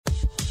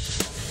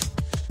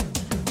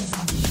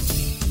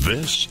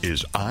This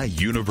is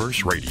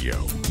iUniverse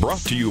Radio,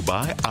 brought to you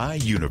by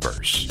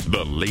iUniverse,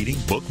 the leading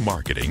book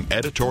marketing,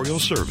 editorial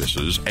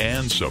services,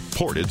 and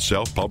supported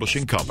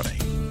self-publishing company.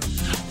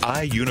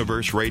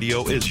 iUniverse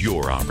Radio is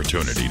your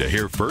opportunity to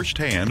hear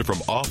firsthand from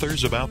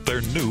authors about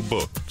their new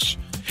books.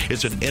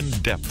 It's an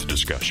in-depth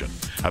discussion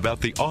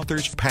about the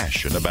author's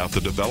passion about the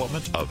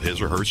development of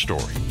his or her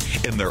story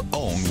in their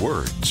own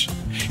words.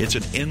 It's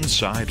an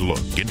inside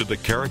look into the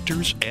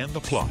characters and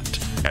the plot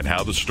and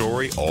how the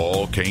story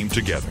all came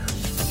together.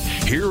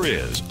 Here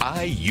is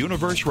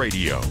iUniverse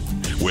Radio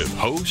with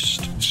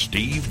host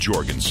Steve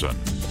Jorgensen.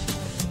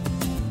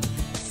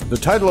 The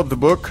title of the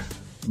book,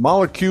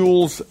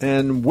 Molecules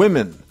and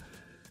Women.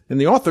 And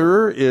the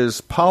author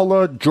is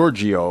Paola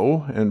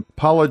Giorgio, and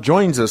Paola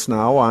joins us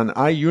now on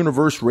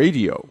iUniverse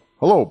Radio.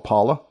 Hello,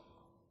 Paola.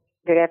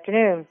 Good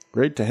afternoon.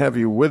 Great to have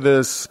you with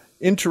us.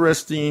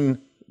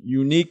 Interesting,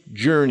 unique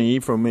journey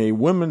from a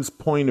woman's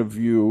point of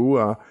view,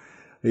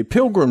 a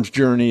pilgrim's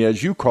journey,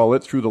 as you call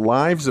it, through the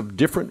lives of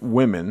different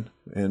women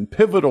and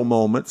pivotal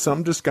moments,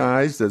 some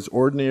disguised as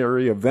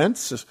ordinary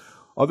events,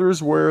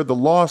 others where the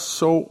loss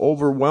so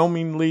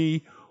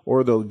overwhelmingly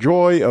or the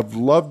joy of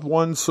loved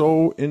ones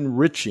so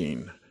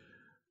enriching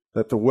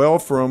that the well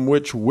from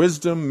which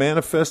wisdom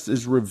manifests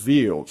is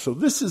revealed. So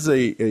this is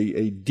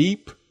a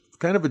deep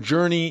kind of a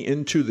journey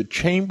into the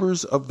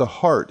chambers of the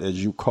heart,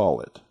 as you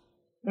call it.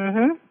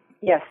 Mm-hmm.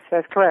 Yes,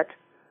 that's correct.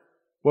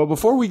 Well,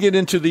 before we get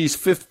into these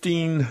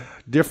 15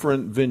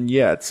 different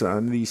vignettes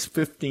on these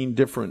 15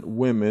 different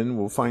women,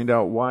 we'll find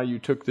out why you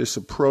took this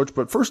approach.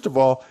 But first of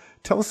all,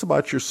 tell us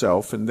about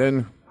yourself and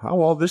then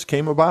how all this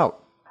came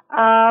about.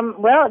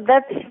 Well,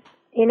 that's,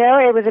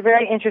 it was a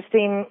very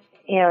interesting,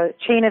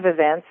 chain of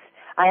events.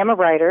 I am a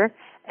writer,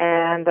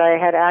 and I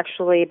had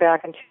actually,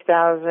 back in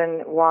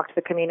 2000, walked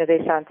the Camino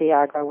de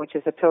Santiago, which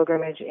is a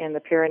pilgrimage in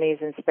the Pyrenees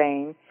in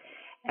Spain,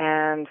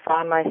 and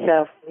found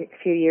myself a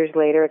few years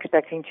later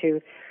expecting to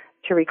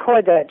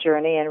record that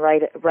journey and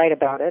write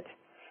about it.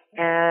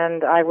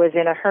 And I was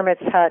in a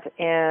hermit's hut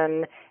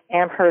in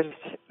Amherst,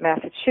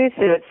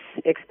 Massachusetts,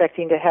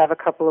 expecting to have a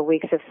couple of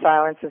weeks of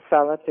silence and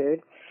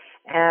solitude.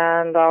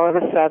 And all of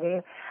a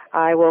sudden,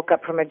 I woke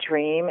up from a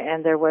dream,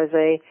 and there was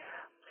a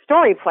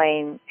story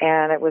playing,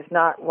 and it was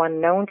not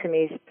one known to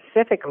me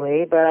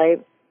specifically, but I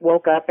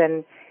woke up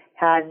and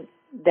had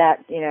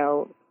that,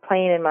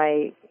 playing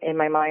in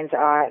my mind's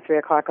eye at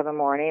 3:00 in the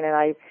morning, and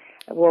I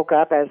woke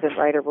up, as a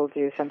writer will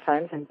do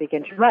sometimes, and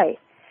begin to write.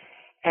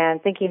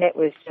 And thinking it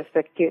was just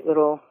a cute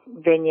little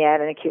vignette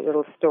and a cute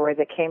little story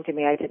that came to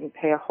me, I didn't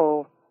pay a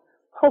whole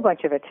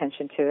bunch of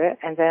attention to it.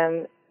 And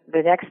then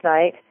the next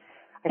night,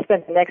 I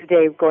spent the next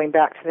day going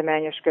back to the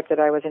manuscript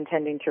that I was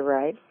intending to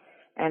write,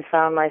 and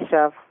found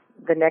myself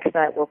the next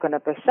night woken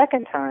up a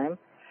second time,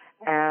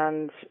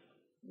 and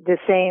the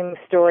same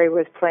story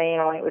was playing,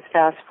 only it was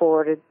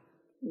fast-forwarded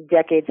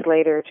decades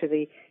later to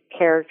the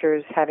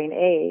characters having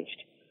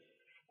aged.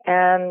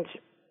 And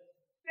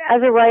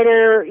as a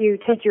writer, you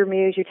take your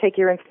muse, you take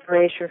your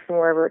inspiration from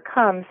wherever it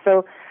comes.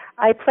 So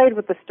I played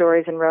with the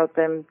stories and wrote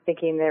them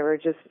thinking they were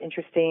just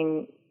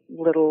interesting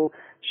little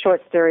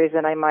short stories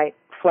that I might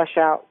flesh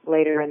out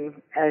later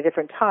at a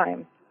different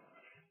time.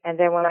 And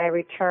then when I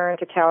returned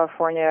to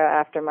California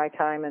after my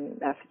time in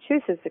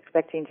Massachusetts,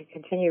 expecting to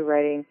continue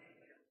writing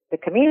the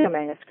Camino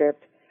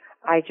manuscript,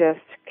 I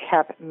just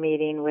kept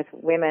meeting with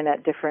women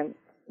at different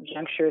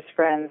junctures,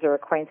 friends or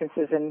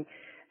acquaintances, and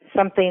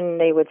something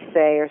they would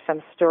say or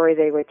some story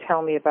they would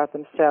tell me about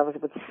themselves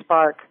would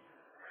spark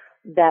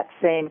that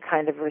same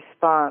kind of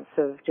response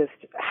of just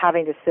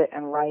having to sit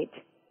and write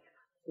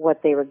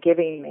what they were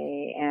giving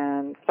me.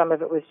 And some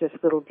of it was just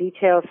little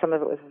details, some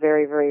of it was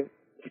very, very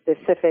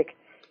specific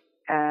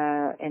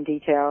in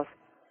details.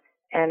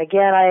 And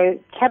again, I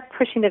kept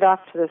pushing it off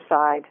to the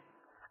side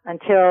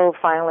until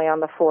finally on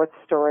the fourth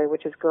story,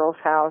 which is Girl's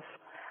House,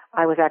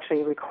 I was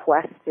actually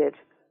requested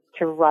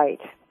to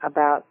write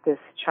about this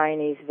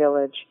Chinese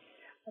village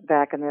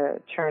back in the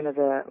turn of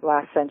the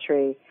last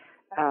century,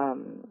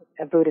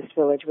 a Buddhist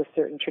village with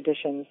certain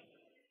traditions.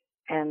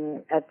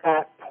 And at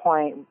that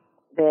point,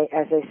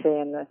 as they say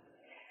in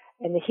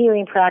the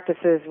healing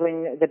practices,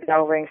 when the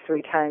bell rings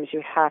 3 times,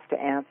 you have to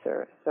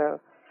answer. So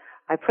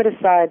I put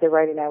aside the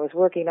writing I was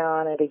working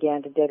on and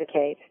began to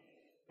dedicate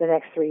the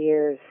next 3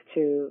 years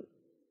to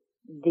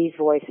these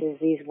voices,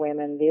 these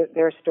women,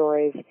 their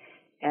stories,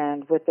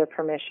 and with their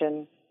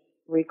permission,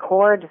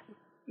 record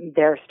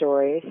their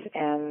stories.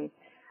 And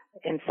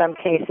in some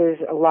cases,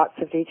 lots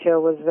of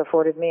detail was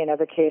afforded me. In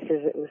other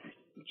cases, it was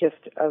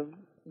just a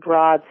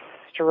broad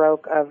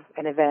stroke of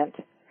an event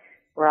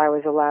where I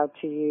was allowed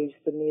to use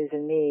the muse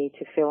in me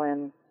to fill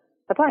in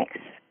the blanks.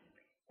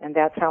 And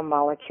that's how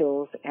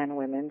Molecules and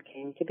Women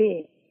came to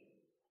be.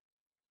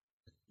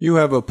 You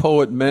have a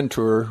poet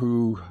mentor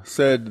who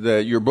said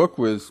that your book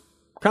was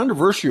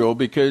controversial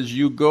because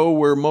you go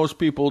where most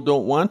people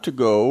don't want to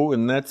go,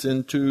 and that's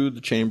into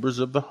the chambers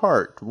of the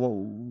heart. Well,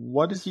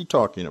 what is he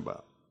talking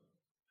about?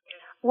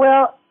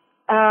 Well,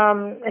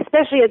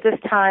 especially at this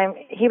time,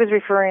 he was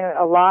referring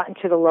a lot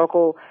to the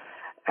local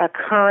a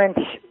current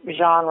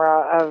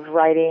genre of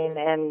writing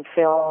and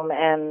film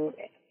and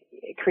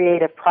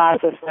creative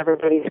process.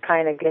 Everybody's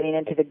kind of getting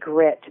into the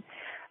grit,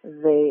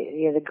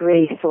 the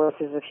gritty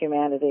sources of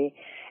humanity.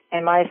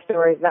 And my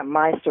stories, not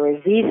my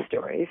stories, these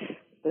stories,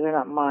 they're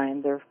not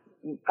mine, they're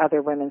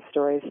other women's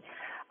stories,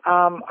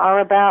 are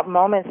about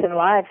moments in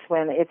lives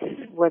when it's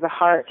where the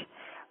heart,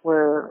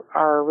 where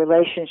our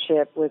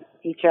relationship with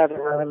each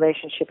other, our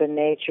relationship in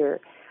nature,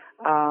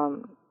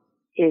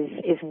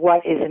 is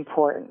what is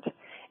important.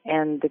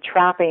 And the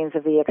trappings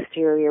of the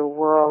exterior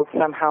world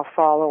somehow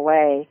fall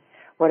away,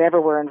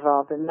 whatever we're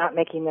involved in, not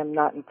making them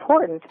not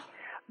important,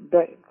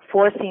 but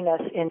forcing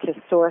us into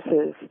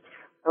sources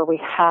where we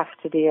have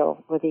to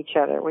deal with each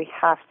other. We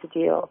have to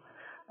deal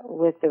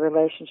with the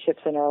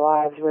relationships in our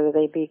lives, whether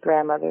they be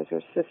grandmothers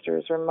or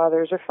sisters or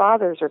mothers or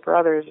fathers or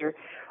brothers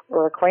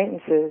or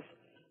acquaintances.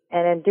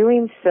 And in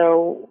doing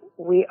so,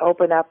 we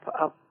open up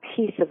a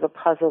piece of the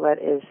puzzle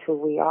that is who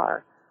we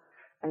are.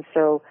 And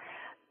so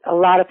a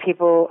lot of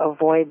people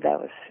avoid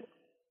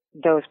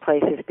those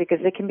places because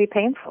they can be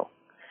painful.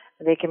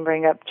 They can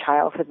bring up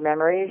childhood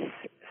memories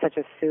such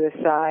as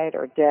suicide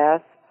or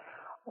death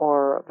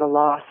or the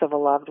loss of a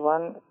loved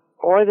one,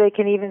 or they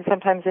can even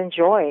sometimes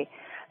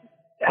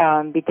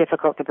be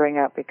difficult to bring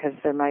up because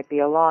there might be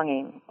a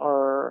longing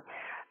or,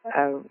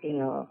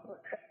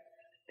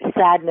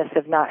 sadness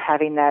of not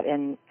having that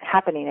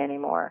happening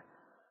anymore.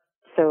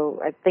 So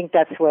I think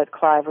that's what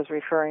Clive was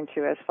referring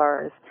to as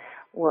far as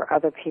where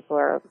other people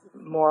are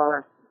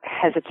more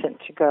hesitant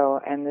to go,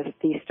 and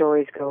these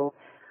stories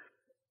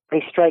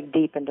they strike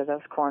deep into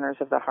those corners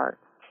of the heart.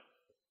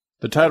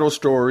 The title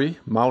story,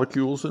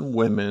 Molecules and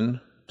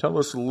Women. Tell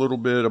us a little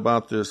bit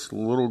about this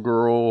little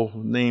girl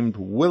named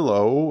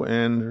Willow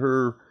and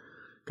her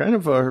kind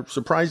of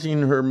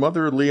surprising her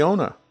mother,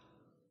 Leona.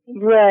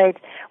 Right.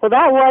 Well,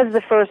 that was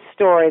the first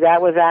story.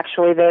 That was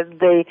actually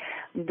the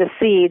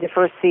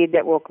first seed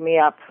that woke me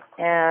up.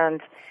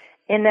 And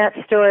in that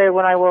story,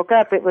 when I woke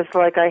up, it was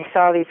like I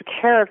saw these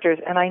characters,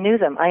 and I knew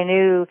them. I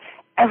knew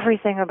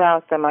everything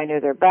about them. I knew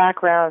their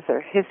backgrounds,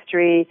 their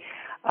history.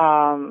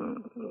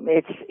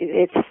 It's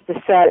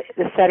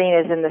the setting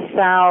is in the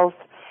South,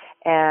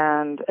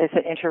 and it's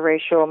an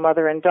interracial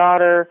mother and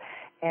daughter,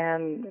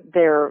 and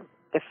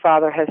the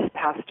father has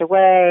passed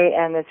away,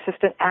 and it's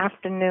just an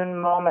afternoon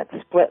moment,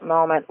 split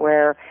moment,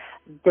 where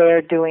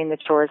they're doing the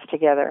chores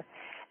together.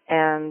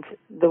 And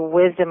the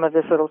wisdom of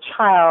this little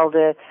child,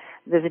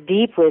 there's a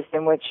deep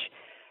wisdom, which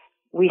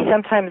we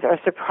sometimes are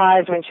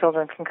surprised when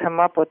children can come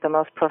up with the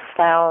most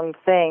profound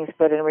things,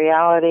 but in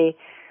reality,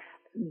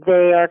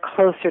 they are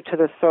closer to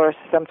the source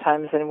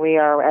sometimes than we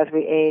are. As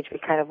we age, we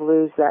kind of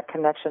lose that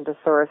connection to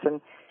source.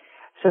 And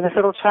so this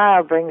little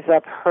child brings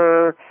up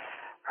her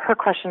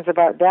questions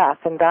about death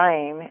and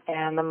dying,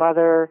 and the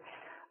mother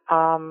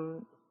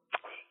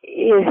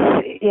is,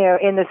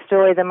 in the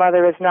story, the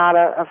mother is not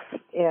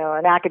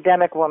an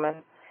academic woman,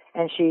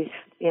 and she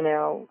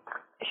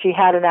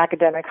had an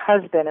academic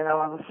husband, and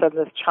all of a sudden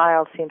this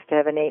child seems to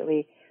have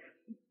innately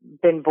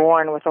been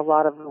born with a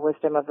lot of the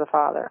wisdom of the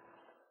father.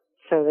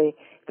 So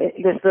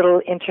this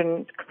little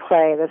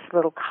interplay, this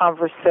little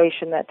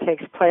conversation that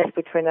takes place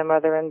between the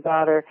mother and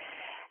daughter,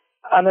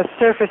 on the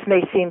surface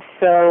may seem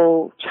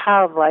so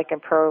childlike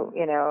and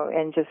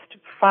and just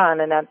fun,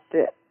 and at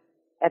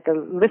the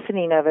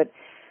listening of it,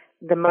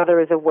 the mother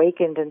is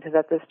awakened into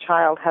that this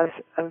child has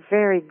a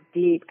very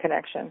deep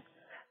connection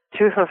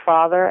to her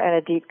father and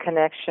a deep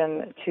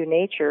connection to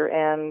nature.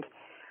 And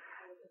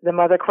the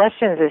mother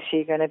questions, is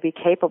she going to be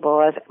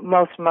capable? As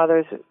most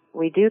mothers,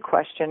 we do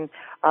question,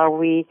 are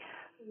we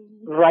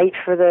right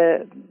for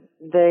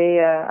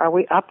are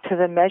we up to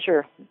the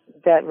measure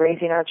that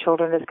raising our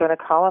children is going to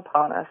call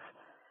upon us?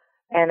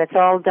 And it's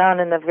all done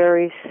in the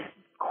very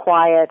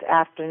quiet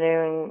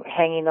afternoon,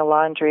 hanging the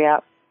laundry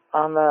up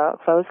on the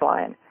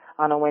clothesline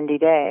on a windy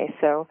day.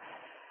 So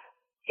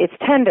it's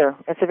tender.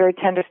 It's a very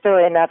tender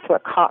story, and that's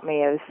what caught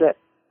me, is that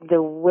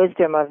the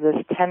wisdom of this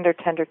tender,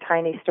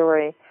 tiny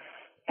story.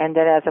 And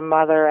then as a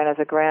mother and as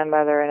a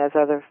grandmother and as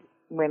other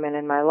women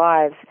in my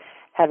lives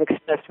have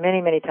expressed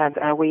many, many times,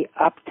 are we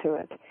up to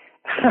it?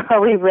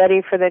 Are we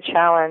ready for the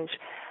challenge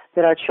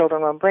that our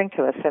children will bring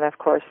to us? And of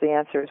course the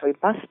answer is we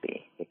must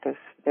be, because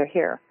they're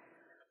here.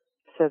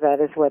 So that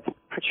is what's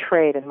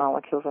portrayed in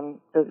Molecules, and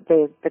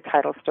the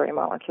title story,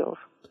 Molecules.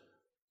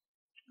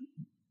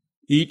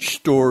 Each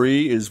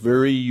story is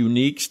very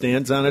unique,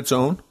 stands on its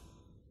own?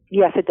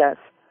 Yes, it does.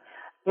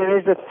 There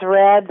is a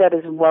thread that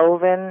is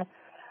woven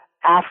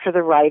after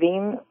the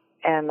writing,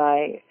 and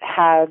I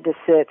had to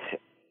sit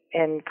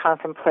in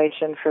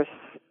contemplation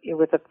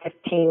with the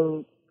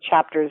 15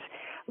 chapters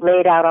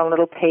laid out on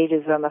little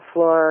pages on the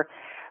floor,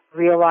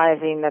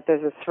 realizing that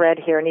there's a thread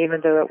here. And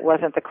even though it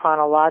wasn't the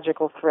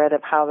chronological thread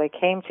of how they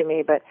came to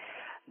me, but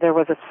there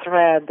was a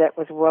thread that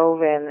was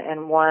woven,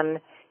 and one,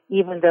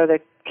 even though the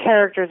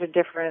characters are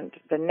different,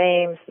 the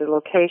names, the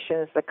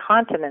locations, the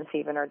continents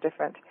even are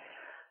different,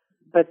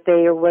 but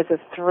there was a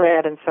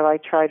thread. And so I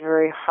tried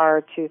very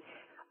hard to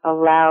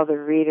allow the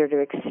reader to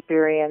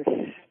experience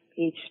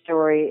each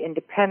story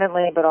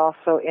independently, but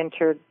also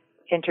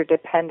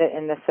interdependent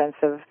in the sense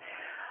of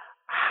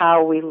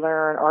how we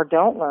learn or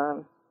don't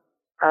learn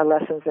our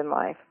lessons in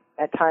life.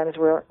 At times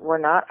we're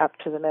not up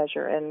to the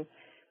measure, and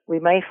we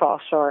may fall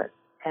short,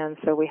 and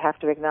so we have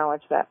to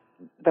acknowledge that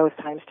those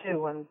times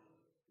too when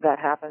that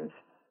happens.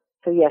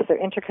 So yes,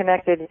 they're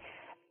interconnected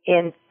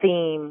in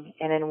theme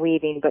and in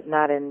weaving, but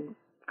not in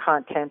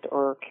content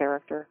or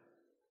character.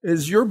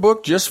 Is your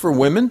book just for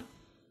women?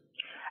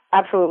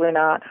 Absolutely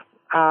not.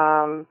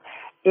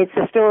 It's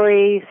the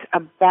stories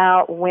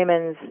about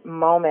women's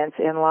moments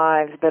in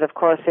lives, but of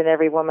course in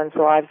every woman's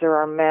lives there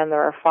are men,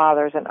 there are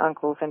fathers and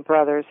uncles and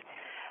brothers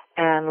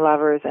and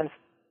lovers and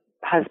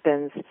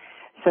husbands.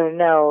 So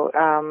no,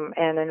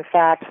 and in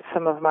fact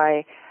some of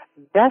my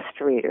best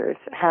readers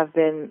have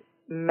been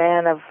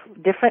men of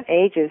different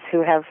ages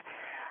who have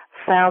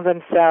found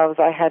themselves.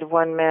 I had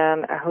one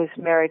man who's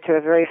married to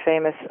a very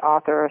famous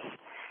author,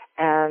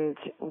 and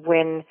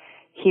when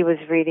he was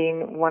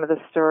reading one of the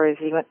stories,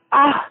 he went,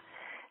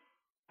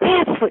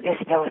 that's what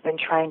Isabel's been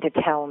trying to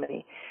tell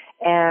me.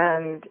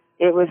 And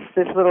it was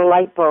this little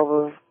light bulb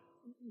of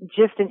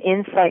just an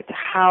insight to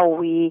how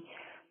we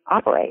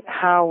operate,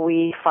 how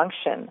we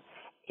function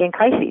in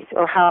crises,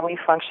 or how we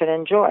function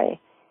in joy.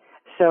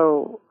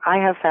 So I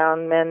have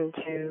found men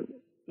to,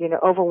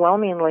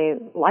 overwhelmingly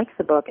like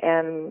the book,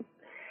 and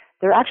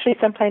they're actually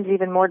sometimes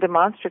even more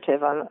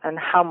demonstrative on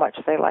how much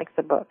they like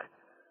the book,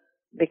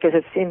 because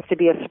it seems to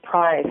be a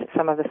surprise.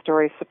 Some of the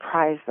stories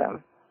surprise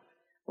them,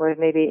 whereas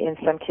maybe in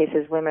some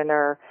cases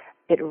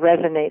it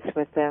resonates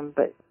with them,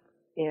 but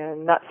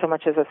not so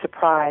much as a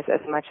surprise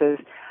as much as,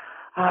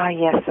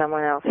 yes,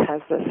 someone else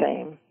has the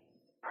same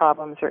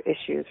problems or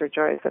issues or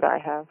joys that I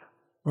have.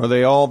 Are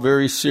they all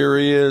very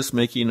serious,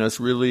 making us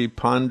really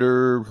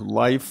ponder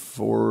life,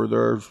 or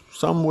there are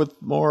some with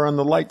more on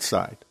the light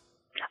side?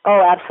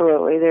 Oh,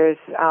 absolutely. There's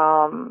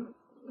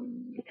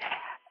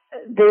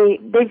they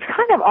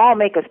kind of all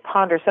make us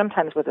ponder,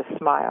 sometimes with a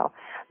smile.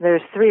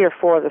 There's 3 or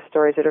 4 of the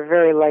stories that are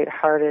very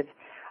lighthearted.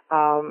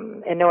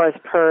 And Noah's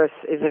Purse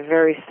is a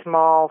very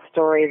small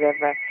story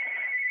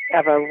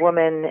of a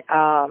woman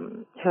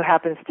who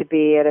happens to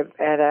be at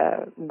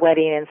a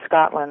wedding in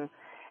Scotland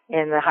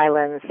in the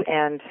Highlands,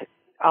 and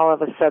all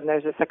of a sudden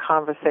there's just a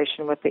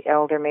conversation with the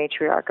elder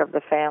matriarch of the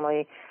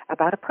family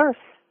about a purse.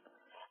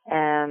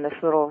 And this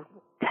little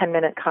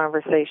 10-minute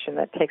conversation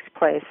that takes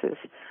place is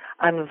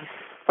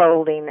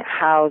unfolding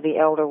how the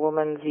elder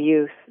woman's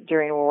youth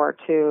during World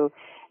War II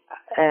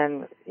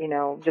and,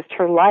 just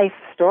her life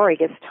story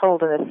gets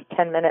told in this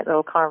 10-minute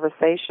little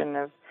conversation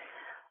and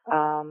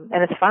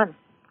it's fun.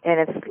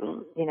 And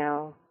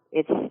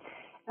it's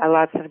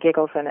lots of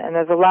giggles in it. And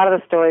there's a lot of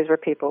the stories where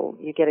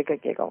you get a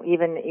good giggle.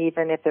 Even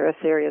if they're a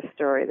serious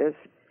story,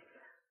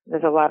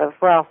 there's a lot of,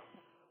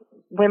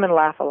 women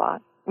laugh a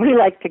lot. We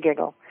like to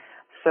giggle.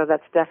 So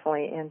that's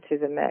definitely into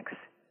the mix.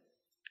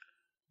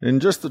 In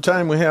just the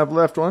time we have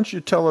left, why don't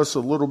you tell us a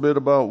little bit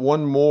about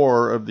one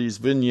more of these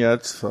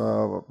vignettes?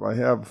 I'll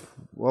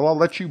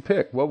let you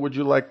pick. What would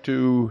you like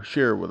to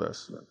share with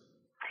us?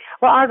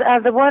 Well,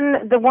 the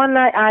one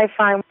that I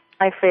find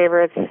my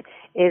favorites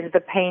is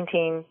the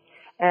painting,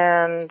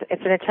 and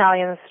it's an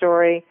Italian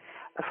story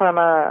from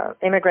a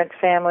immigrant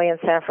family in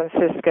San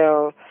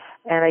Francisco,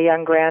 and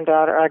a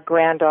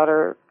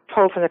granddaughter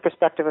told from the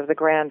perspective of the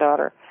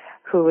granddaughter,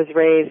 who was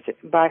raised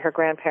by her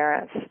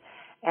grandparents.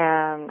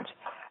 And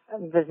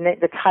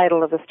the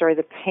title of the story,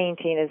 The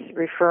Painting, is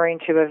referring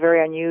to a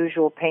very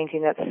unusual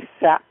painting that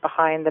sat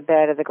behind the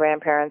bed of the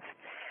grandparents.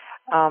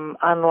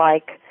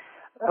 Unlike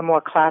a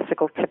more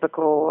classical,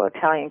 typical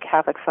Italian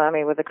Catholic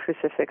family with a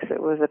crucifix,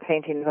 it was a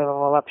painting of a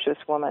voluptuous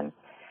woman.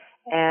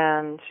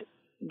 And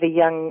the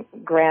young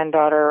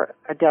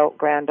adult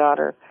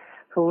granddaughter,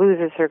 who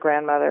loses her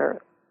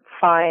grandmother,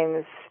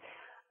 finds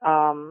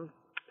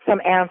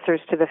some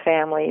answers to the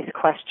family's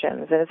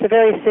questions. And it's a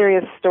very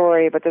serious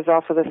story, but there's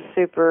also this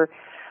super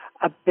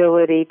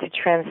ability to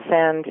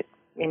transcend,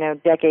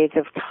 decades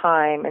of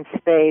time and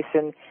space,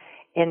 and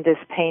in this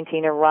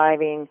painting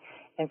arriving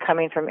and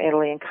coming from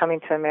Italy and coming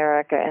to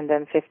America, and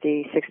then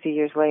 50, 60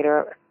 years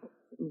later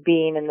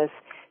being in the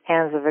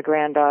hands of a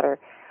granddaughter,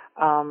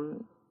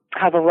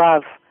 how the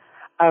love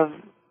of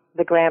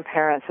the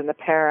grandparents and the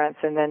parents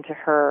and then to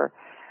her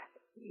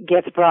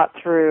gets brought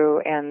through,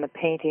 and the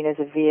painting is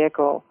a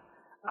vehicle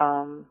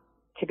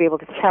to be able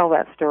to tell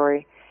that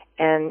story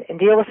and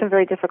deal with some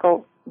very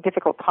difficult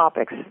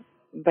topics,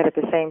 but at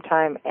the same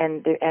time,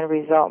 and the end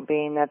result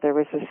being that there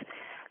was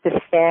this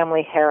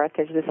family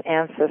heritage, this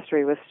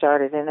ancestry was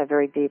started in a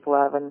very deep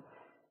love,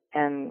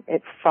 and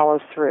it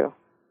follows through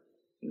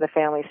the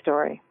family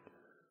story.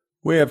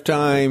 We have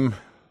time,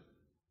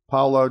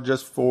 Paola,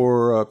 just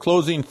for a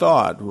closing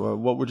thought.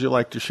 What would you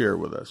like to share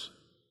with us?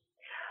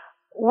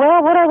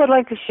 Well, what I would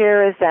like to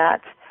share is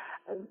that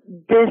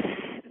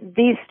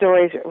these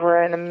stories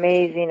were an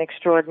amazing,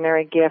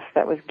 extraordinary gift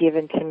that was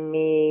given to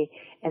me,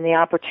 and the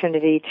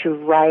opportunity to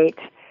write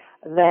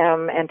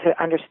them and to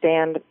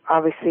understand,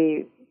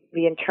 obviously,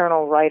 the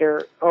internal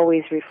writer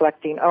always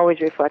reflecting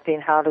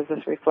how does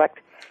this reflect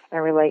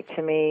and relate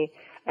to me,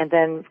 and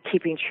then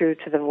keeping true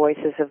to the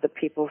voices of the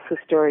people whose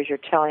stories you're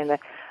telling,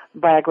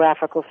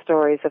 biographical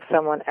stories of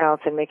someone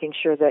else and making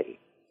sure that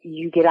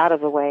you get out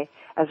of the way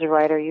as a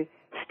writer. You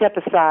step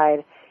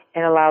aside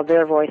and allow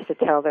their voice to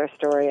tell their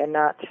story and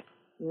not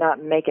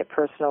make it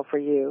personal for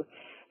you.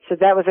 So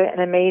that was an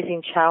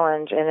amazing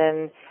challenge. And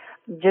then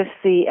just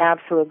the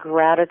absolute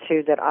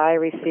gratitude that I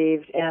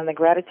received and the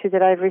gratitude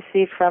that I've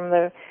received from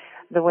the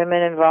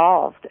women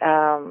involved.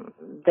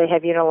 They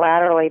have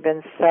unilaterally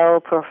been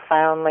so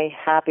profoundly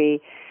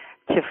happy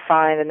to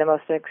find, and the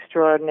most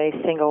extraordinary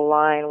single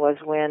line was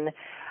when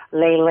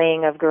Lei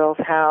Ling of Girls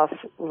House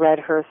read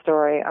her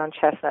story on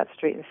Chestnut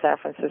Street in San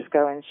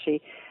Francisco, and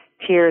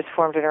tears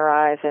formed in her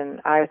eyes, and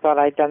I thought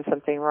I'd done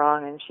something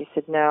wrong, and she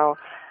said, no,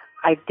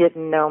 I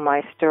didn't know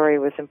my story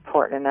was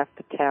important enough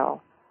to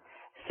tell.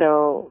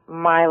 So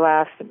my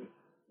last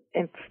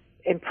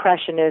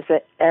impression is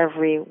that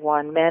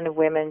everyone, men,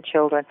 women,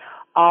 children,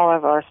 all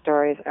of our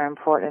stories are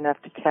important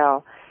enough to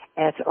tell,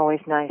 and it's always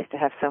nice to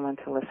have someone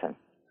to listen.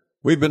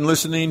 We've been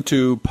listening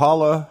to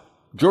Paola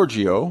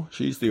Giorgio.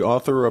 She's the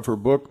author of her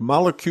book,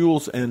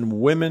 Molecules and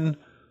Women.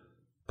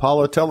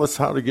 Paola, tell us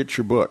how to get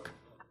your book.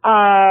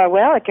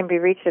 Well, it can be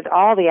reached at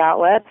all the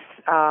outlets,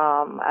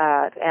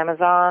 at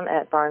Amazon,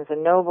 at Barnes &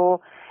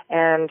 Noble,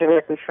 and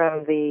directly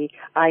from the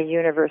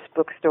iUniverse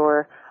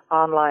bookstore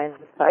online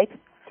site.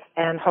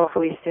 And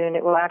hopefully soon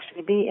it will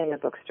actually be in the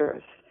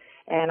bookstores.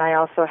 And I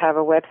also have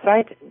a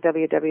website,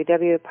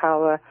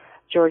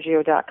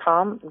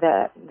 www.paolagiorgio.com,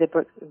 that the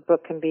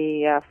book can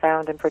be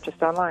found and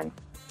purchased online.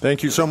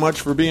 Thank you so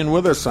much for being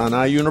with us on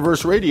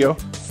iUniverse Radio.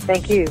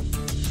 Thank you.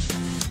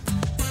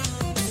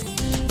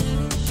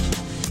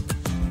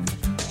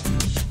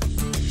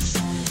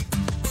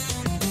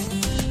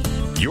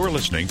 You're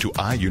listening to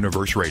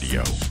iUniverse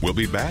Radio. We'll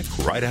be back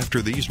right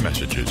after these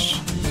messages.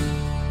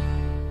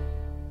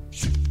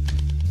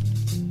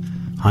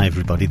 Hi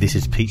everybody, this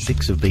is Pete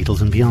Dix of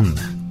Beatles and Beyond.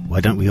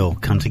 Why don't we all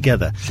come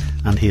together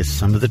and hear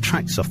some of the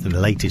tracks off the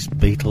latest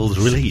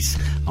Beatles release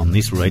on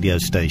this radio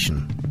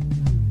station.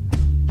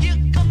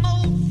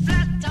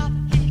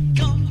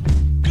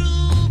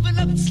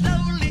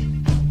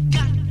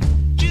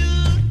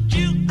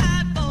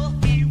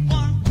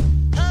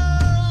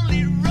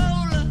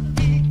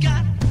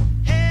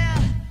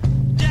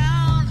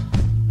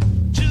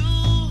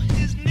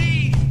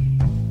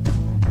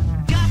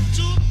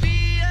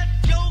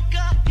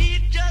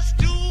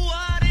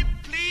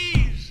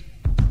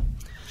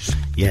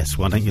 Yes,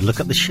 why don't you look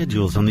at the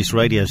schedules on this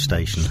radio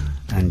station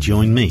and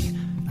join me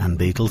and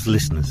Beatles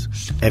listeners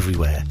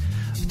everywhere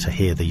to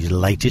hear the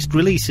latest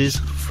releases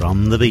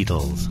from the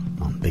Beatles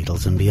on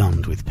Beatles and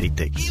Beyond with Pete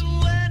Dix.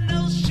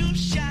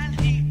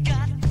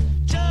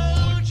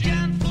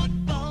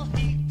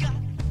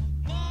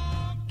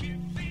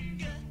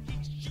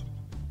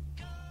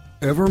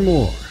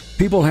 Evermore,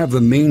 people have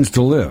the means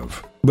to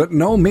live, but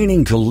no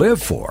meaning to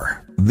live for.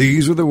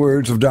 These are the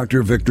words of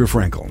Dr. Viktor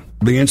Frankl,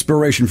 the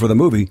inspiration for the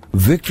movie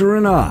Victor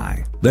and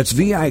I. That's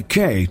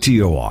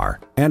VIKTOR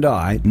and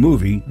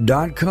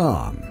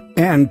iMovie.com.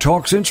 And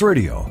Talk Sense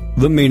Radio,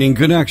 The Meaning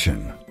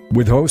Connection,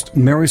 with host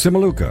Mary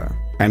Simaluka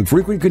and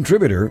frequent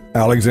contributor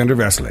Alexander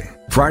Vesley.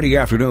 Friday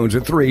afternoons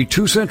at 3,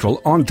 2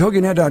 Central on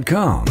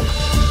TogiNet.com.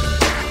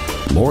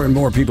 More and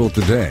more people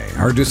today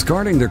are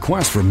discarding their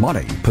quest for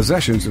money,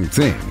 possessions, and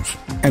things,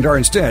 and are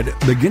instead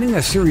beginning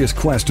a serious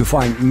quest to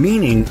find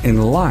meaning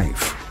in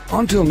life.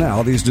 Until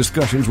now, these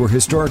discussions were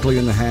historically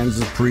in the hands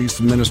of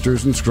priests,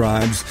 ministers, and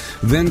scribes,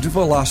 then to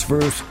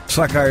philosophers,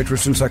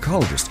 psychiatrists, and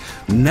psychologists.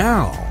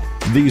 Now,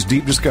 these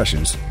deep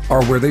discussions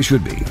are where they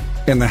should be,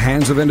 in the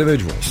hands of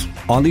individuals,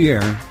 on the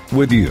air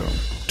with you.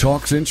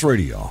 Talk Sense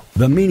Radio,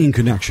 The Meaning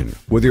Connection,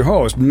 with your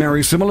host,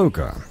 Mary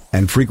Simaluka,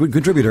 and frequent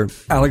contributor,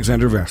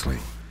 Alexander Vesley.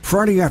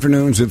 Friday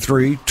afternoons at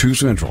 3, 2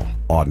 Central,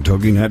 on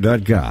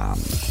TogiNet.com.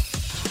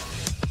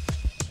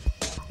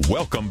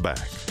 Welcome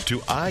back to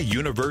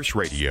iUniverse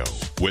Radio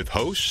with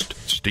host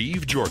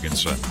Steve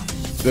Jorgensen.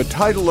 The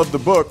title of the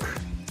book,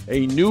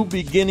 A New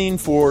Beginning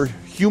for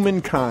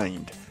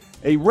Humankind,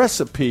 a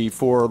recipe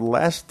for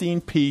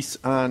lasting peace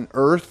on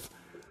earth.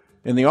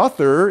 And the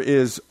author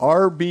is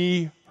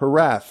R.B.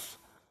 Herath.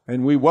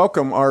 And we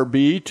welcome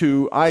R.B.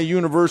 to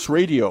iUniverse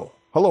Radio.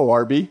 Hello,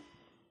 R.B.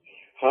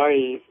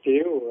 Hi,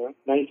 Steve.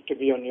 Nice to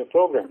be on your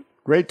program.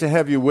 Great to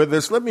have you with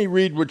us. Let me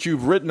read what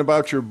you've written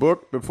about your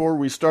book before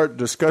we start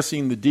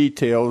discussing the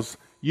details.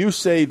 You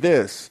say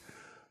this: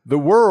 the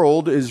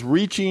world is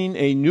reaching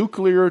a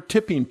nuclear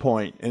tipping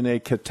point and a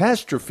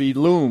catastrophe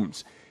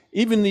looms.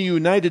 Even the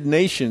United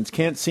Nations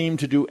can't seem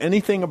to do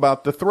anything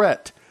about the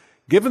threat.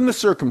 Given the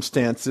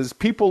circumstances,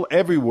 people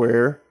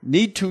everywhere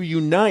need to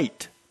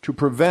unite to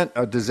prevent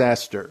a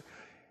disaster.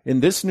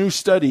 In this new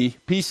study,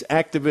 peace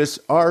activist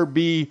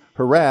R.B.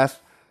 Herath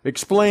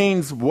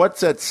explains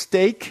what's at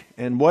stake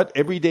and what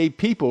everyday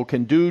people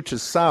can do to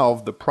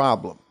solve the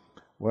problem.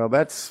 Well,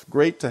 that's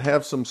great to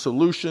have some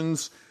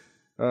solutions.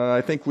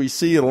 I think we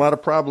see a lot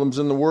of problems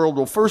in the world.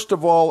 Well, first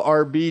of all,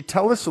 R.B.,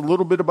 tell us a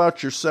little bit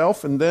about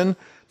yourself, and then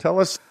tell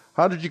us,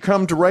 how did you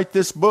come to write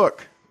this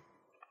book?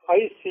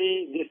 I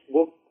see this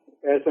book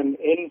as an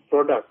end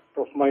product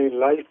of my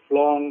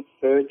lifelong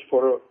search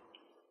for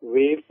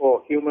way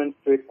for humans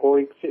to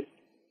coexist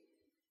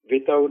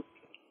without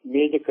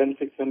major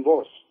conflicts and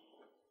wars.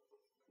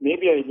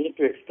 Maybe I need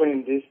to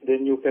explain this,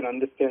 then you can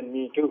understand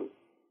me too.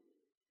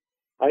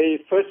 I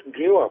first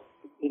grew up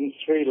in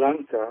Sri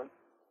Lanka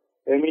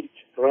amid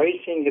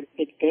rising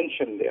ethnic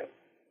tension there.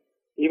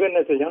 Even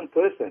as a young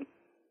person,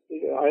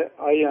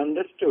 I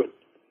understood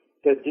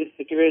that this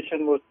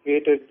situation was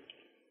created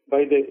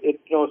by the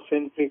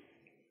ethnocentric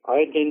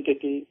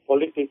identity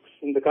politics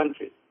in the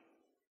country.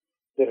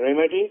 The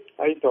remedy,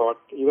 I thought,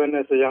 even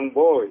as a young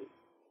boy,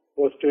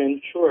 was to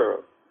ensure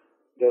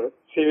the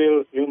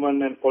civil,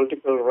 human, and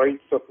political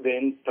rights of the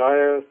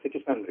entire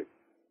citizenry.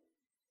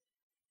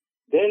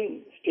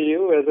 Then, Steve,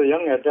 as a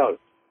young adult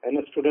and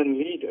a student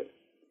leader,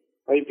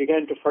 I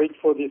began to fight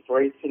for these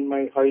rights in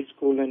my high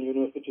school and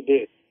university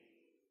days.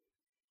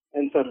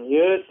 And some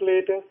years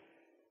later,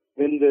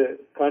 when the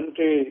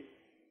country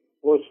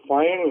was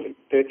finally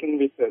taken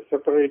with a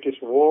separatist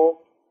war,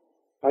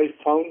 I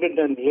founded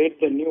and led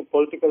the new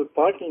political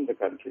party in the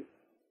country,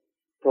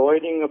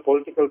 providing a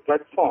political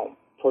platform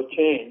for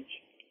change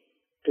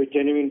to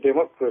genuine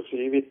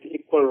democracy with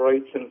equal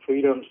rights and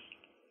freedoms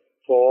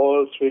for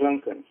all Sri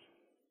Lankans.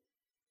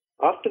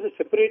 After the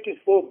separatist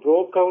war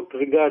broke out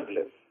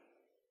regardless,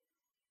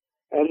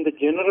 and the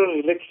general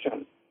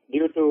election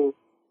due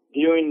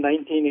in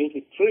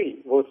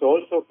 1983 was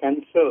also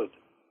cancelled,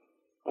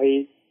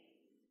 I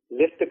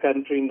left the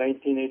country in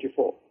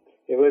 1984.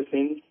 Ever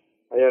since,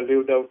 I have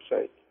lived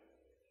outside.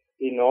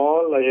 In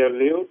all, I have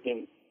lived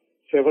in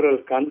several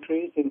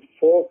countries in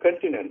 4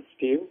 continents,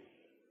 Steve.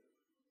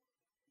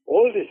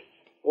 All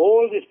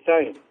this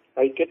time,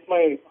 I kept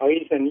my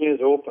eyes and ears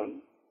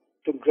open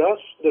to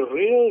grasp the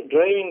real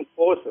driving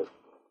forces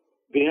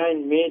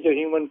behind major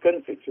human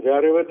conflicts,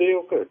 wherever they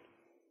occurred,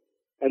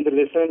 and the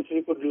lessons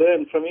we could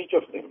learn from each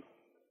of them.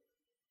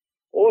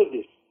 All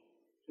this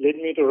led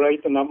me to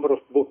write a number of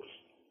books,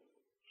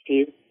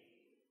 Steve.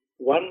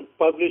 One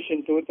published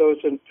in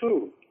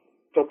 2002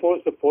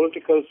 proposed a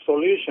political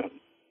solution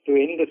to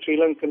end the Sri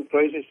Lankan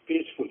crisis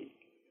peacefully.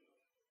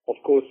 Of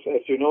course,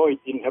 as you know, it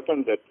didn't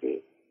happen that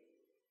way.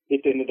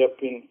 It ended up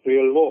in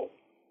real war.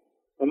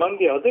 Among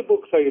the other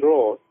books I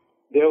wrote,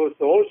 there was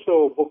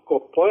also a book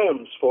of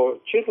poems for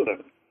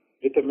children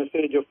with a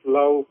message of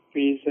love,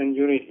 peace, and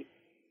unity.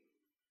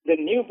 The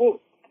new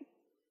book,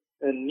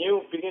 A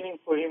New Beginning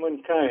for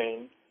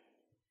Humankind,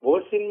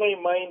 was in my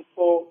mind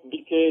for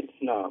decades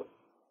now.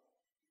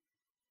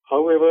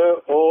 However,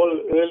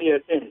 all early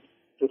attempts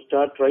to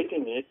start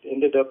writing it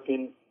ended up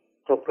in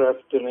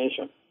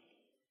procrastination.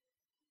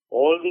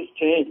 All this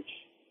changed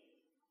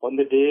on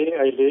the day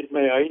I laid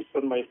my eyes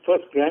on my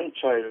first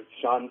grandchild,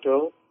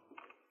 Chantal.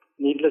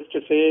 Needless to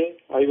say,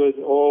 I was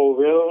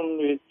overwhelmed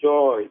with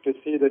joy to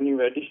see the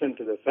new addition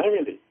to the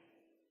family.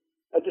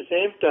 At the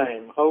same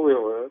time,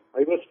 however,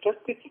 I was struck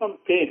with some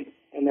pain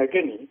and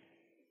agony,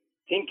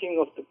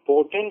 thinking of the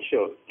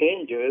potential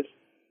dangers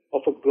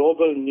of a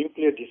global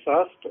nuclear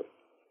disaster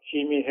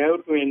she may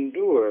have to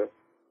endure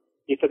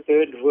if a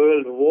third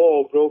world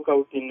war broke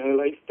out in her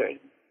lifetime.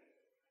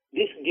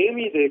 This gave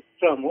me the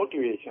extra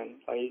motivation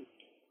I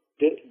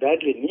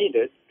badly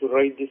needed to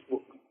write this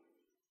book.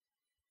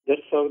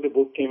 That's how the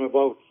book came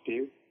about,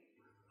 Steve.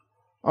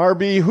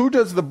 RB, who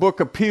does the book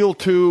appeal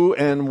to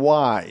and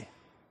why?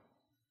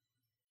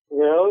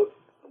 Well,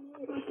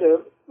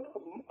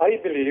 I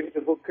believe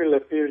the book will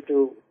appeal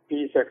to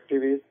peace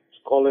activists,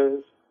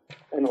 scholars,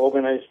 and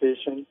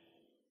organizations,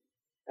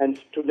 and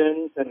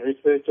students and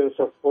researchers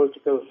of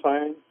political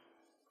science,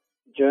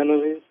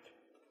 journalists,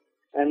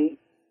 and,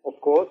 of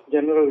course,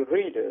 general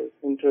readers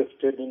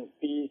interested in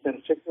peace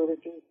and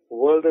security,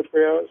 world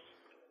affairs,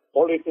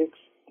 politics,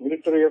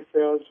 military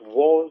affairs,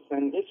 wars,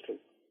 and history.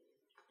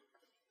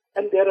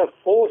 And there are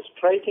 4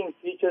 striking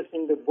features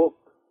in the book,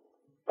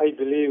 I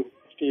believe,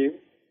 Steve,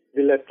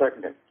 will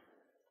attract them.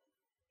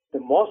 The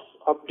most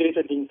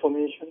updated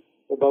information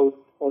about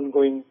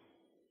ongoing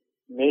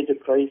major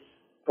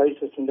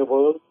crises in the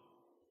world,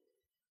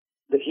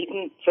 the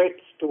hidden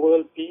threats to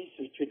world peace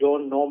which we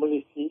don't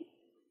normally see,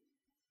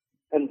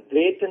 and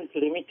blatant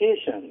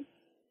limitations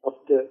of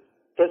the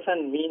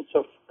present means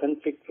of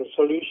conflict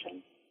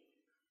resolution,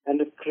 and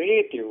a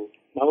creative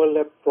novel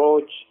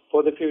approach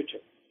for the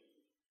future.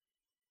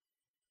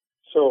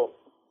 So,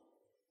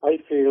 I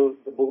feel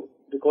the book,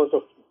 because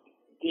of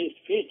these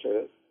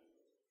features,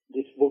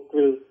 this book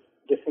will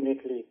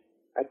definitely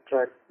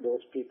attract those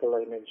people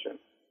I mentioned.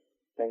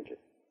 Thank you.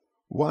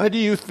 Why do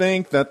you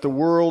think that the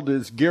world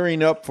is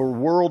gearing up for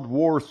World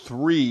War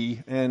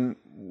III and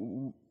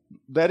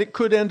that it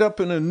could end up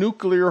in a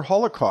nuclear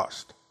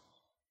holocaust?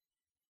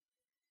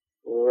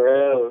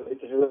 Well, it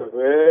is a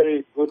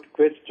very good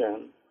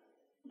question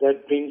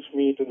that brings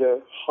me to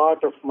the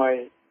heart of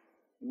my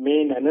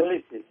main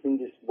analysis in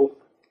this book,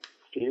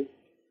 Steve.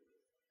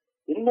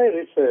 In my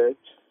research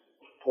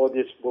for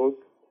this book,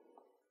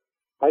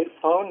 I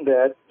found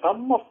that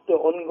some of the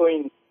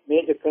ongoing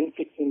major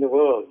conflicts in the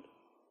world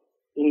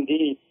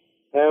indeed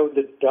have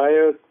the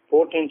dire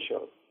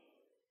potential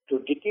to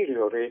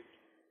deteriorate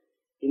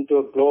into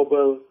a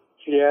global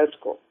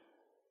fiasco,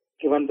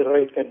 given the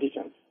right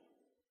conditions.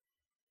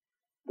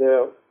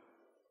 the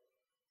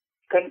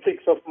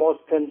conflicts of most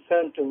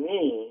concern to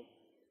me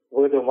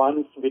were the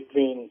ones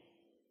between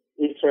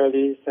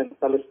Israelis and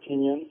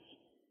Palestinians,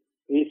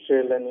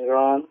 Israel and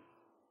Iran,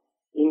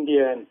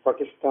 India and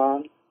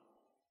Pakistan,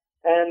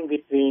 and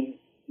between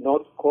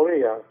North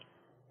Korea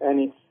and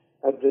its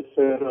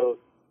adversarial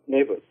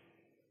neighbors.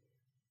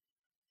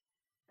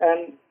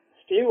 And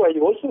Steve, I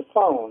also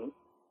found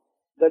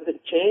that the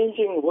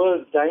changing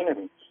world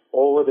dynamics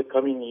over the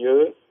coming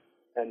years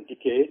and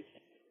decades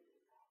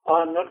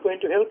are not going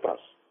to help us.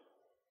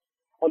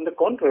 On the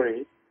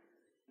contrary,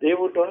 they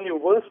would only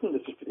worsen the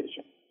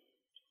situation.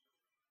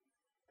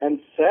 And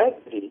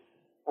sadly,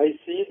 I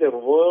see the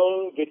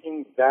world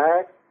getting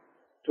back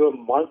to a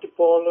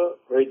multipolar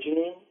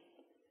regime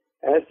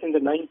as in the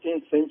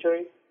 19th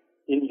century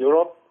in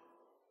Europe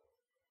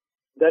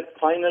that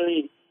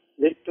finally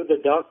led to the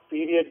dark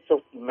periods of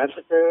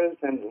massacres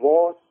and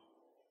wars,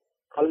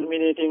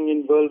 culminating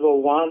in World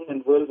War I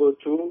and World War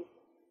II.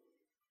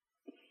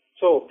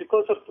 So,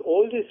 because of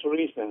all these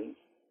reasons,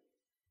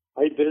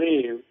 I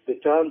believe the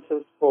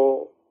chances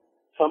for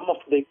some of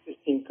the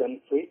existing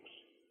conflicts,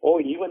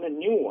 or even a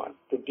new one,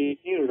 to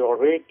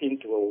deteriorate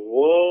into a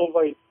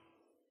worldwide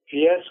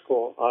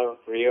fiasco are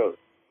real.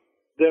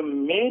 The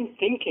main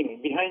thinking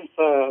behind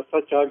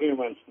such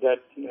arguments that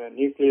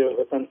nuclear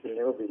weapons will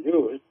never be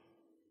used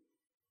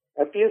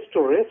appears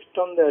to rest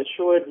on the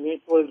assured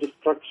mutual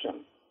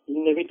destruction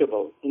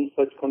inevitable in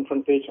such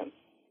confrontations.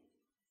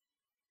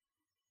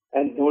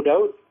 And no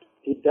doubt,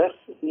 it does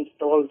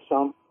install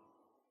some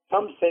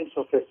sense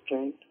of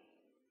restraint.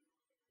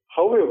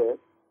 However,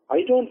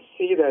 I don't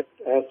see that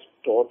as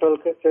total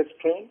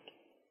restraint.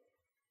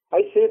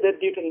 I say that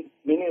due to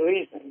many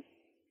reasons.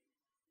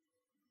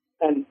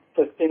 And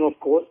first thing, of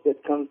course,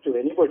 that comes to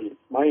anybody's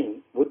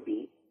mind would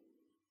be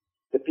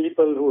the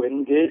people who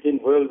engaged in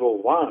World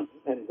War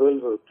I and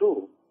World War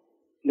II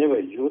never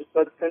used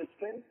such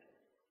constraint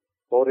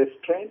or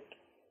restraint.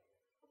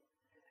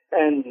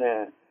 And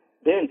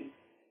then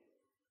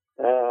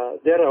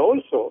there are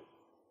also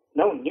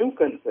now new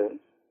concerns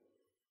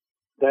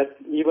that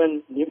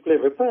even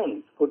nuclear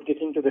weapons could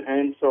get into the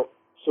hands of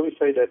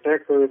suicide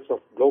attackers of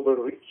global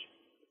reach.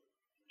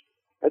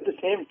 At the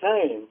same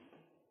time,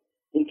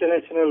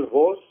 international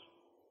wars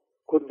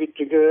could be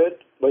triggered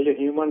by a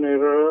human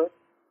error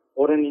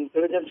or an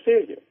intelligence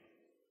failure.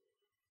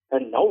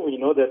 And now we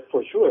know that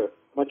for sure,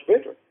 much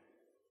better.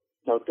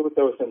 Now,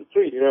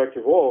 2003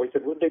 Iraqi war is a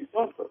good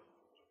example.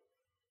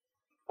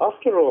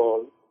 After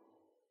all,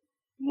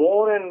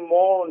 more and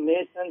more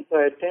nations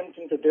are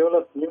attempting to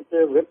develop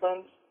nuclear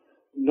weapons,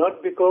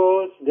 not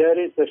because there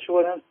is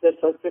assurance that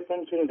such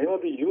weapons will never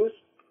be used.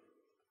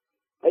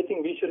 I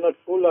think we should not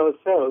fool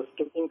ourselves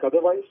to think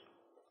otherwise.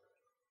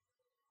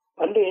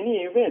 Under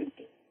any event,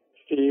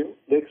 Steve,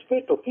 the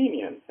expert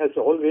opinion has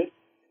always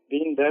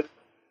been that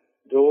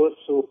those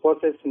who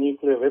possess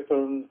nuclear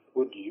weapons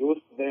would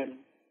use them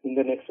in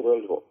the next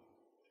World War.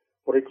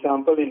 For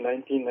example, in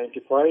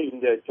 1995, in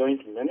their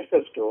joint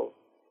manifesto,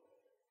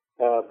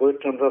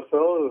 Bertrand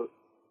Russell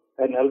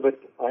and Albert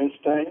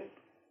Einstein,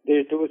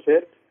 they too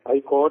said, I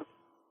quote,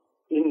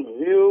 in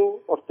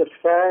view of the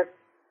fact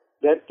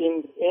that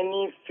in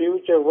any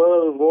future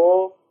world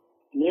war,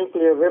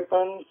 nuclear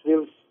weapons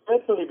will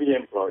certainly be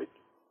employed.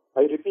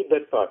 I repeat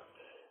that part.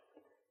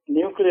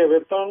 Nuclear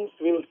weapons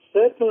will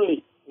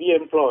certainly be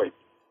employed,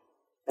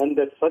 and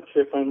that such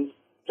weapons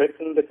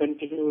threaten the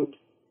continued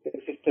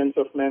existence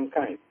of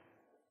mankind.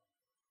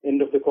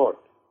 End of the quote.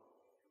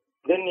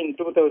 Then in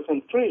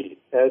 2003,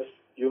 as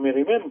you may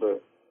remember,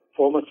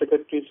 former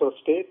Secretaries of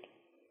State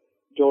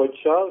George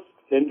Shultz,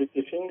 Henry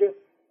Kissinger,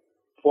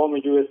 former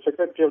U.S.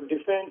 Secretary of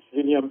Defense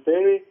William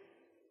Perry,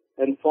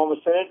 and former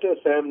Senator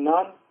Sam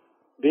Nunn,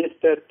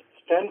 based at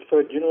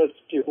Stanford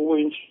University Hoover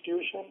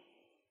Institution,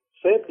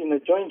 said in a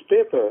joint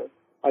paper,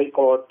 I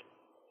quote,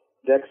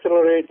 the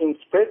accelerating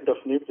spread of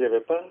nuclear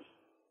weapons,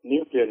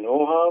 nuclear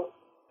know-how,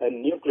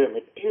 and nuclear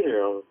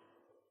material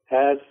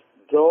has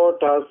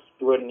brought us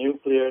to a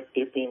nuclear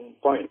tipping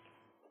point.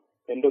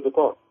 End of the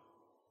quote.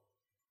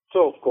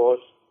 So, of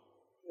course,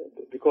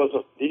 because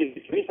of these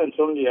reasons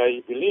only,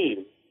 I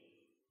believe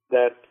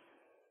that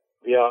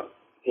we are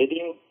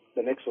heading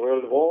the next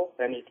World War,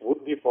 and it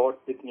would be fought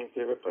with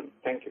nuclear weapons.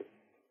 Thank you.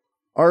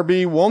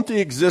 RB, won't the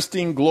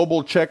existing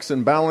global checks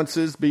and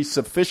balances be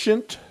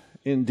sufficient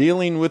in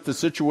dealing with the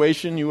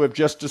situation you have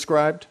just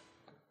described?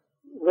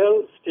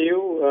 Well, Steve,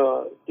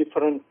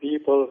 different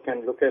people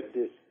can look at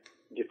this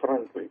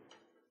differently.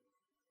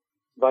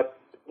 But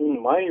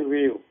in my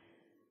view,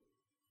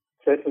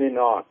 certainly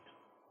not.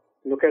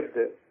 Look at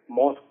the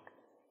most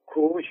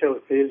crucial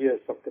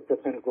failures of the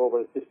present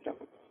global system.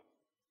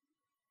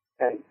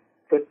 And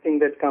first thing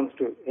that comes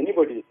to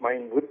anybody's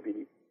mind would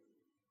be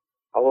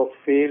our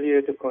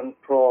failure to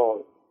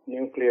control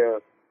nuclear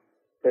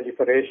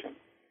proliferation.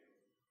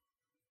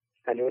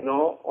 And you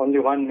know, only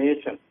one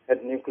nation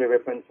had nuclear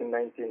weapons in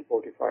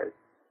 1945.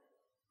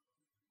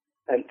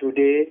 And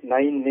today,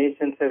 9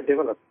 nations have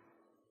developed.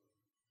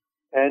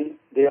 And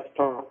they are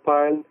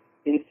stockpiled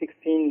in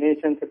 16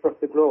 nations across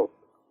the globe.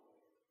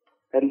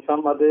 And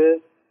some others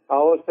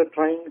ours are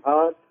trying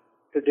hard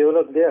to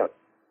develop theirs.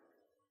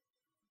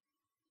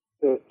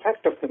 The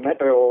fact of the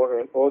matter,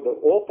 or the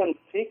open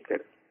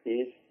secret,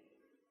 is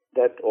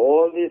that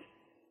all these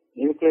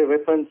nuclear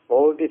weapons,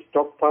 all these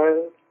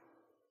stockpiles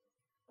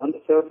on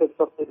the surface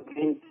of the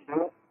green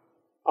planet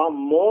are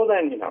more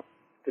than enough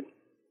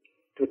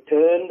to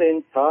turn the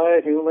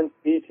entire human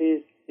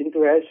species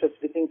into ashes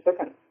within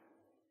seconds.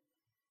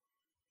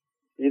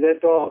 Is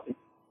that all?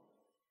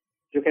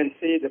 You can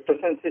see the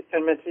present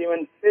system has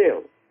even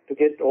failed to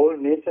get all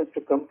nations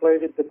to comply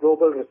with the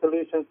global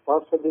resolutions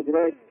passed by the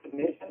United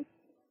Nations.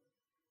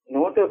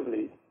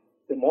 Notably,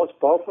 the most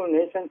powerful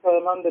nations are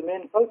among the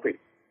main culprits.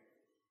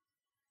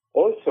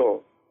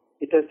 Also,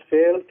 it has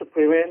failed to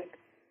prevent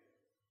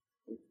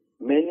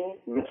many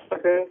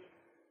massacres,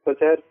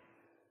 such as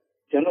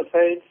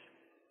genocides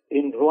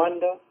in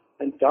Rwanda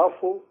and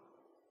Darfur,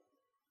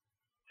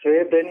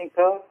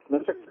 Srebrenica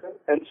massacre,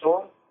 and so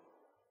on.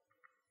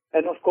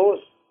 And of course,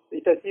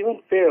 it has even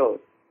failed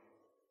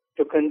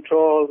to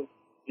control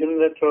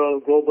unilateral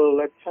global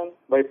action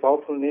by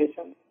powerful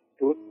nations.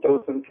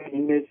 2003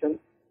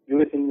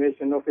 U.S.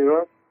 invasion of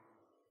Iraq,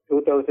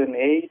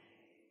 2008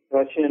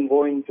 Russian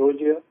war in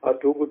Georgia are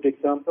two good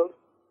examples.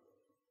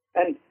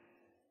 And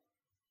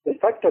the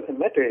fact of the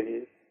matter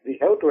is, we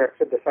have to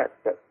accept the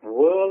fact that the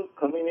world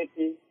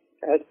community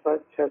as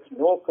such has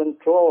no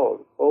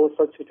control over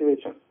such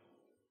situations.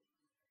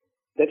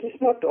 That is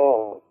not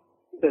all.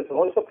 It has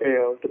also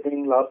failed to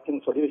bring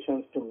lasting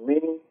solutions to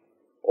many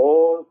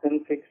all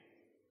conflicts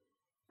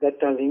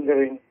that are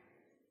lingering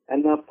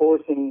and are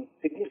posing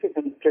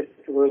significant threats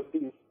to world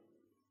peace,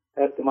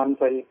 as the ones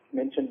I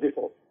mentioned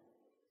before.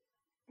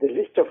 The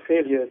list of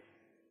failures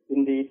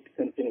indeed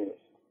continues,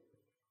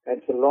 and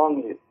it's a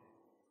long list.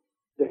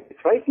 The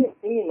frightening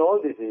thing in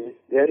all this is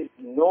there is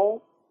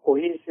no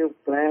cohesive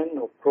plan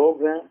or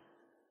program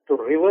to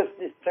reverse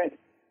this trend.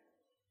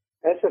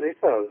 As a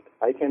result,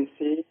 I can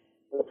see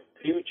a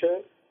future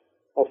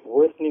of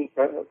worsening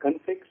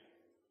conflicts,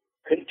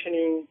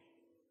 continuing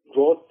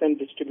growth and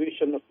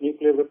distribution of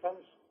nuclear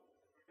weapons,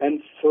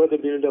 and further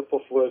build-up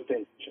of world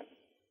tension,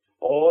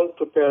 all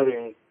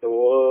preparing the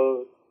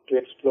world to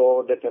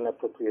explode at an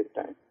appropriate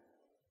time.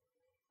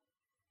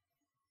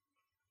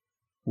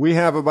 We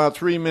have about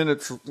 3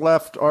 minutes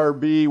left,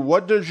 RB.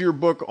 What does your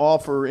book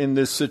offer in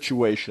this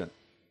situation?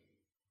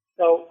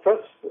 Now,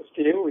 first,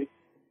 Steve, we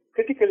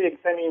critically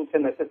examines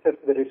and assesses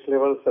the risk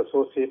levels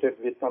associated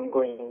with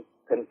ongoing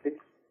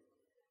conflicts.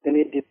 Then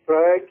it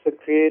describes a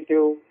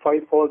creative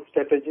five-fold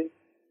strategy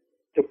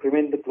to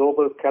prevent the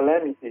global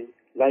calamity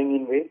lying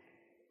in wait.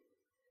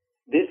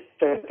 This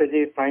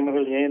strategy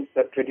primarily aims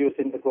at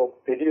reducing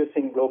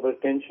global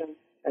tension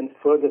and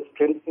further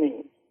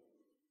strengthening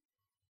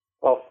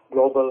of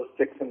global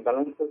checks and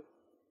balances.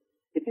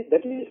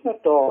 That is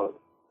not all.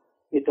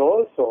 It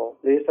also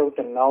lays out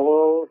a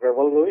novel,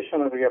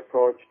 revolutionary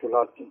approach to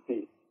lasting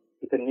peace,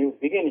 with a new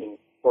beginning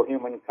for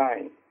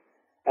humankind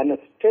and a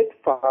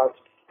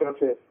steadfast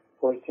process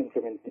for its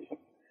implementation.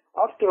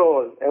 After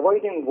all,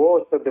 avoiding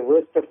wars at the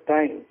worst of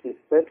times is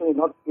certainly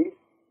not peace.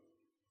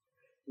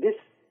 This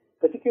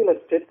particular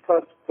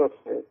steadfast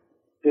process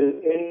will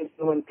end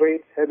human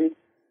traits, habits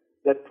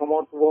that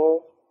promote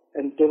war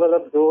and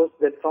develop those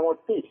that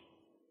promote peace.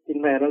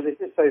 In my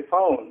analysis, I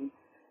found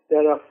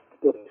there are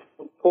the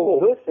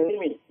worst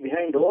enemy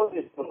behind all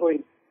these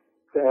ongoing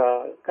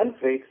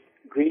conflicts: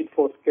 greed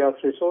for scarce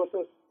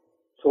resources,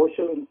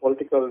 social and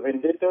political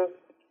vendetta,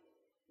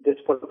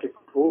 despotic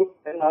rule,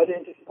 and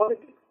identity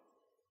politics.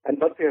 And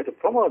what we have to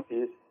promote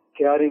is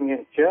caring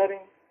and sharing,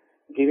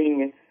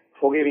 giving and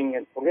forgiving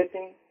and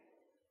forgetting,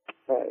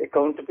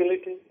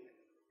 accountability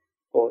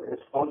or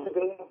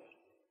responsibility,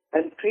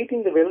 and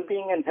treating the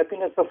well-being and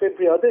happiness of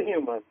every other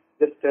human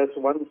just as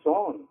one's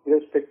own,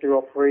 irrespective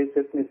of race,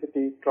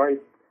 ethnicity,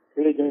 tribe,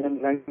 religion,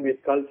 language,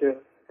 culture,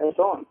 and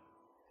so on.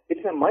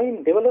 It's a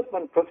mind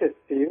development process,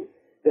 Steve,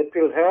 that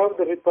will have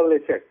the ripple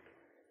effect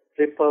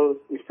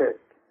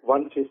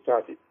once you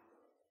start it.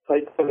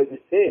 Psychology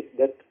says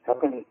that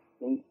happens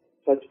in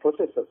such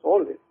processes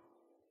always.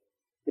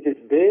 It is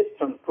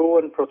based on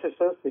proven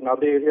processes in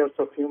other areas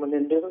of human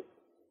endeavor,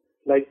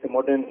 like the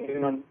modern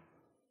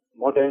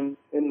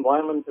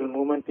environmental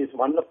movement is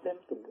one of them.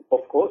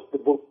 Of course, the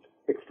book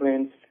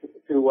explains a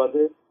few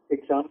other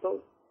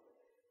examples.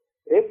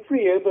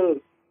 Every able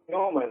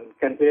human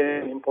can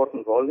play an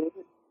important role in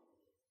this,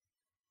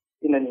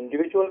 in an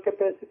individual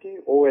capacity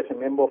or as a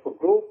member of a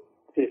group,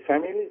 say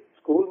family,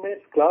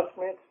 schoolmates,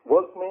 classmates,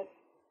 workmates,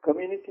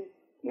 community,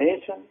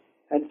 nation,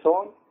 and so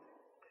on.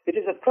 It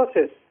is a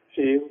process,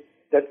 Steve,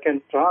 that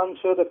can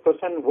transfer the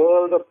present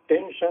world of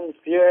tension,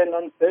 fear, and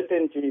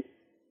uncertainty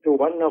to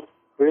one of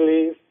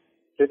relief,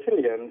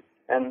 resilience,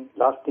 and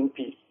lasting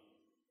peace.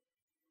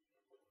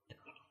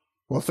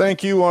 Well,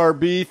 thank you,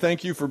 RB.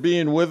 Thank you for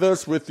being with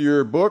us with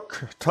your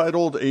book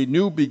titled A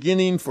New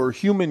Beginning for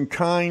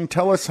Humankind.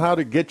 Tell us how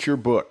to get your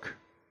book.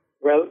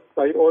 Well,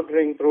 by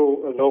ordering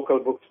through a local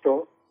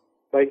bookstore,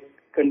 by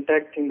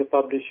contacting the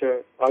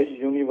publisher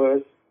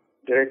iUniverse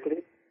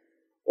directly,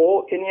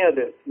 or any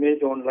other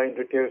major online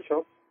retail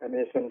shop,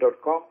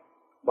 Amazon.com,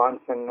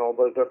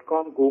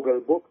 barnesandnoble.com,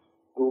 Google Books,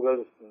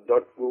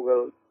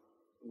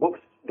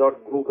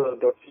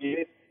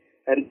 books.google.ca,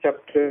 and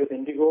Chapters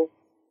Indigo,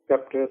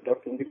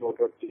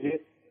 chapters.indigo.ca.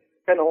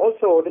 And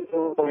also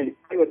listen to my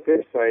private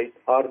website,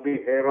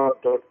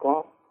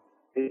 rbherath.com.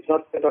 It's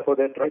not set up for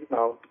that right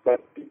now, but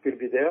it will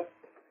be there.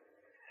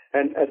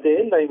 And at the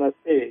end, I must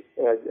say,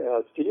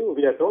 Steve,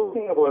 we are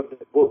talking about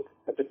this book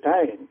at a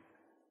time,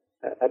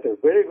 at a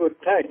very good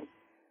time.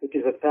 It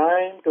is a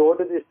time to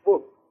order this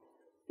book.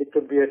 It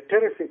could be a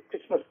terrific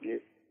Christmas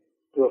gift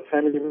to a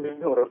family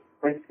member or a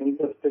friend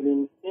interested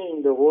in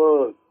seeing the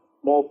world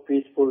more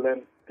peaceful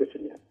and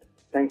resilient.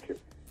 Thank you.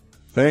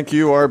 Thank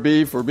you,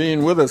 RB, for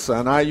being with us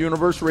on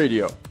iUniverse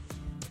Radio.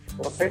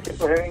 Well, thank you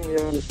for having me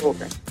on the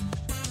program.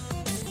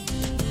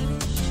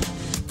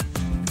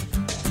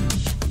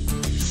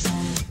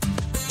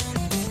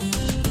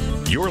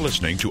 You're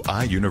listening to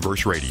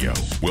iUniverse Radio.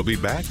 We'll be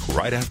back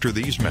right after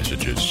these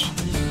messages.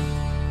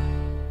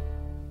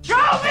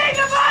 Show me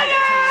the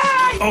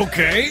money!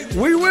 Okay,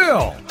 we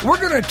will.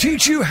 We're going to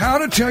teach you how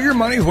to tell your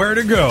money where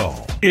to go.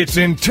 It's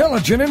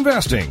Intelligent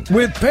Investing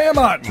with Pam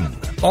Otten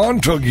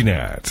on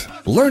TogiNet.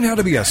 Learn how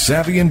to be a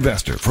savvy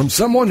investor from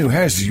someone who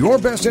has your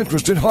best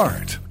interest at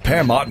heart.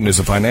 Pam Otten is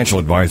a financial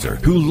advisor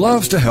who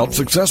loves to help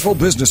successful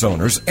business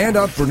owners and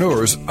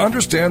entrepreneurs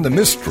understand the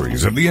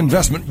mysteries of the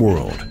investment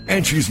world,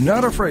 and she's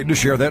not afraid to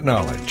share that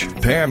knowledge.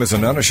 Pam is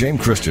an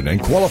unashamed Christian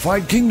and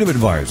qualified kingdom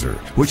advisor,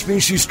 which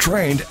means she's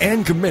trained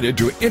and committed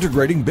to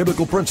integrating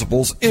biblical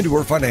principles into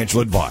her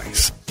financial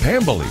advice.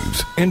 Pam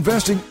believes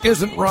investing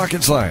isn't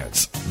rocket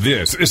science.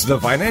 This is the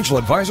financial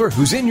advisor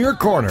who's in your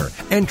corner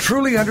and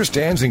truly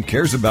understands and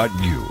cares about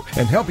you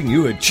and helping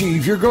you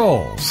achieve your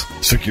goals.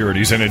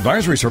 Securities and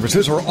advisory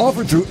services are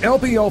offered through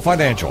LPL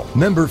Financial,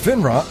 member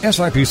FINRA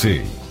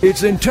SIPC.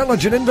 It's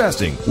Intelligent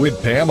Investing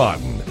with Pam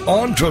Otten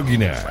on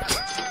TogiNet.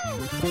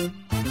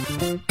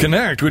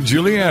 Connect with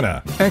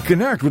Juliana and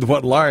connect with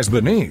what lies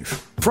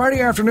beneath.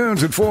 Friday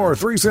afternoons at 4,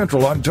 3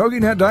 Central on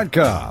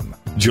TogiNet.com.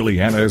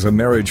 Juliana is a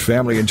marriage,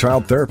 family, and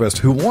child therapist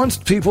who wants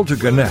people to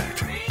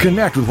connect.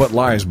 Connect with what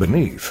lies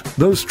beneath,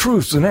 those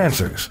truths and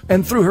answers.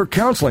 And through her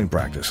counseling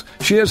practice,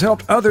 she has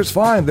helped others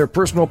find their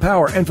personal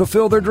power and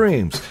fulfill their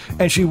dreams.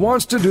 And she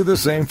wants to do the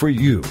same for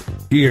you.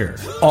 Here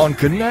on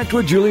Connect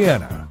with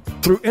Juliana.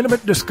 Through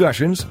intimate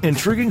discussions,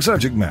 intriguing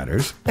subject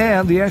matters,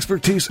 and the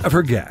expertise of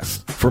her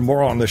guests. For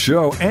more on the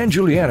show and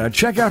Juliana,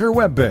 check out her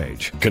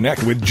webpage,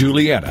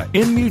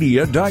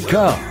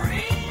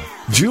 connectwithjulianainmedia.com.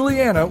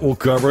 Juliana will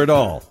cover it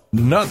all.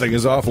 Nothing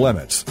is off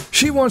limits.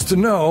 She wants to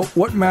know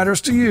what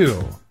matters to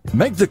you.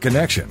 Make the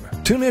connection.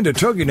 Tune in to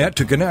TogiNet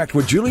to connect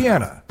with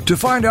Juliana to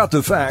find out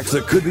the facts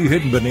that could be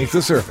hidden beneath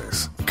the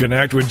surface.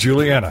 Connect with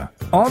Juliana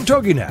on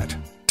TogiNet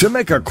to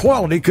make a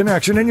quality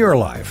connection in your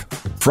life.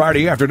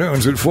 Friday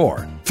afternoons at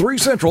 4, 3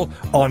 Central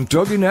on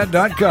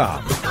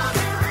TogiNet.com.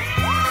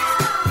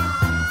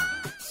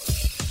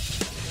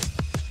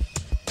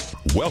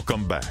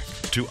 Welcome back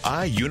to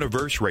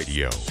iUniverse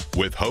Radio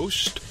with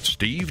host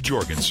Steve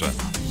Jorgensen.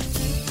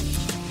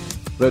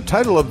 The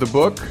title of the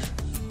book,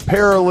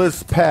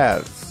 Perilous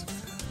Paths.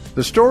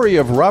 The story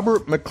of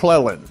Robert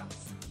McClellan,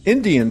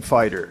 Indian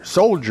fighter,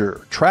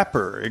 soldier,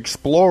 trapper,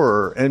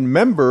 explorer, and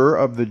member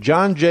of the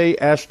John J.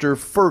 Astor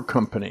Fur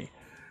Company.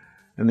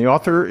 And the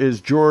author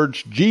is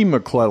George G.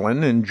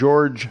 McClellan, and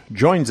George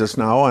joins us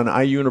now on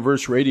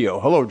iUniverse Radio.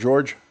 Hello,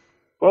 George.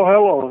 Well,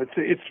 hello.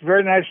 It's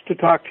very nice to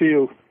talk to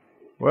you.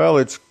 Well,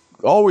 it's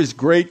always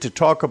great to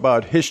talk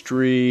about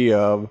history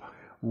of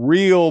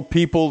real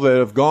people that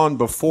have gone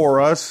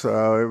before us.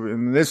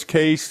 In this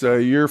case,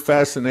 your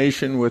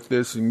fascination with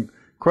this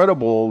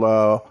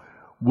incredible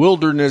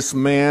wilderness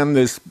man,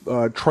 this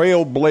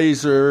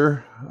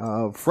trailblazer,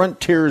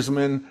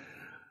 frontiersman.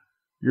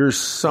 You're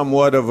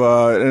somewhat of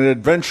an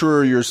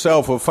adventurer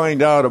yourself. We'll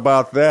find out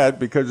about that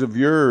because of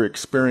your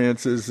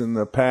experiences in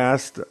the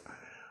past.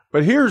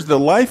 But here's the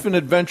life and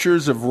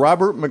adventures of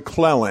Robert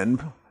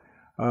McClellan.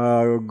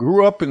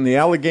 Grew up in the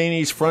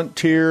Alleghenies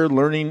frontier,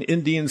 learning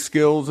Indian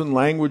skills and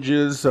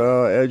languages.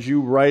 As you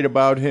write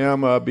about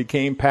him,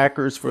 became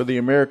packers for the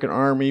American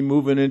Army,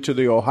 moving into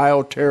the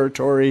Ohio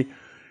Territory.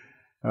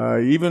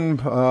 Even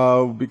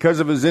because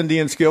of his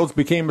Indian skills,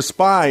 became a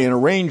spy and a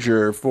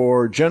ranger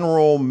for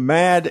General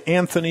Mad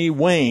Anthony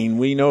Wayne.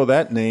 We know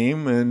that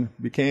name, and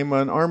became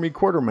an Army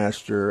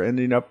quartermaster,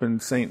 ending up in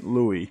St.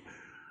 Louis,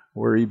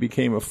 where he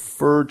became a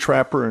fur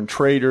trapper and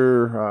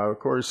trader. Of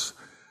course,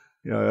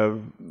 a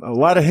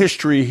lot of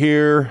history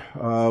here.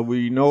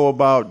 We know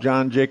about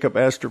John Jacob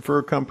Astor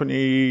Fur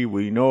Company.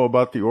 We know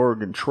about the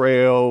Oregon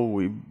Trail.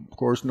 We, of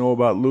course, know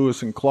about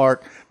Lewis and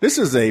Clark. This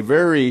is a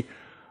very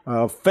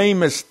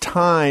famous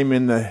time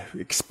in the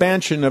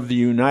expansion of the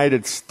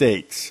United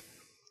States.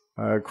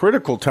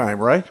 Critical time,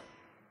 right?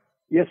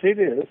 Yes, it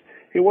is.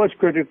 It was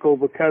critical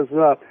because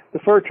the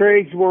fur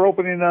trades were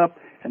opening up,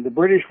 and the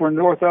British were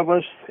north of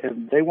us,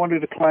 and they wanted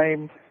to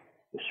claim.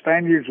 The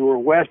Spaniards were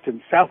west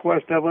and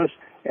southwest of us,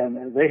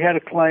 and they had a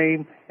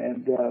claim,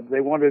 and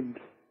they wanted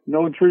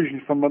no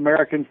intrusion from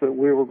Americans, but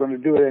we were going to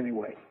do it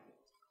anyway.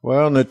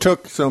 Well, and it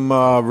took some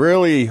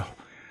really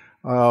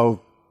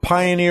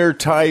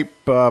pioneer-type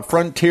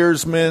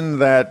frontiersmen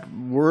that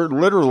were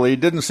literally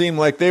didn't seem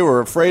like they were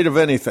afraid of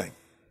anything.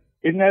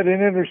 Isn't that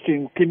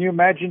interesting? Can you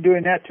imagine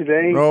doing that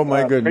today? Oh,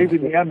 my goodness. Maybe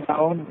the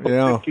unknown.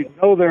 Yeah. But you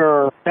know there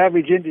are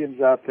savage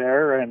Indians out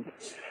there,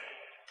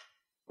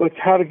 but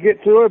how to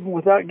get through it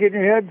without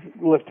getting your head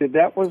lifted,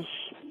 that was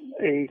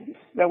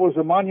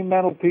a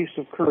monumental piece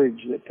of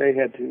courage that they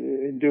had to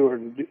endure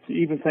to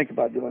even think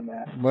about doing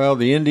that. Well,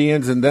 the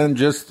Indians, and then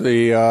just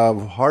the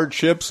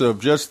hardships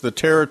of just the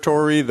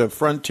territory, the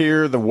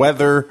frontier, the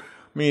weather.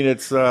 I mean,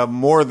 it's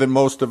more than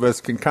most of us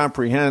can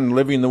comprehend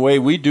living the way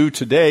we do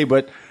today.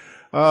 But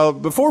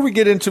before we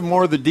get into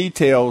more of the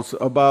details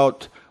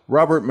about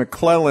Robert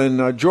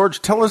McClellan,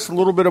 George, tell us a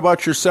little bit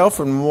about yourself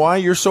and why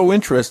you're so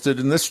interested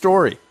in this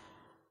story.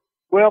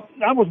 Well,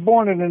 I was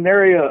born in an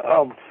area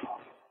of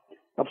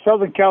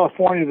Southern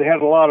California that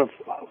had a lot of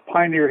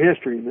pioneer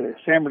history, the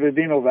San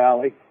Bernardino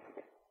Valley.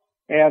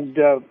 And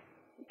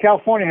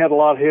California had a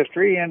lot of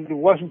history, and it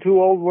wasn't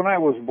too old when I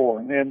was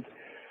born. And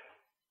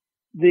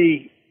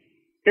the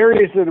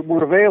areas that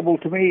were available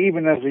to me,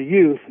 even as a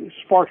youth,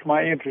 sparked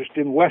my interest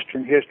in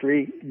Western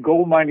history,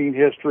 gold mining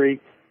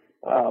history,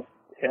 the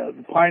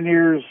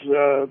pioneers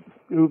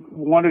who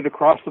wanted to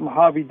cross the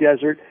Mojave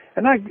Desert.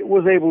 And I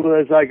was able to,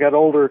 as I got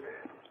older,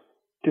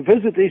 to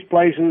visit these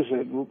places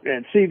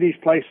and see these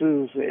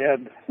places,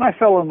 and I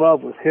fell in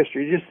love with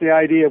history. Just the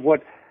idea of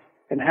what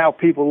and how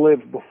people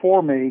lived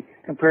before me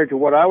compared to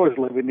what I was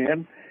living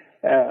in,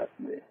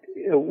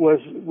 it was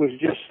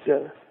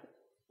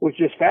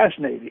just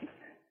fascinating.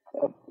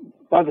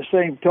 By the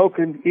same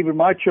token, even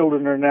my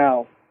children are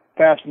now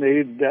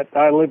fascinated that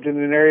I lived in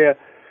an area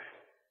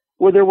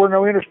where there were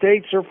no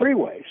interstates or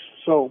freeways.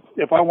 So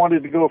if I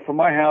wanted to go from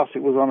my house,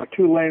 it was on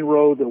a 2-lane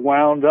road that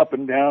wound up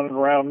and down and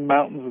around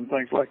mountains and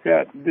things like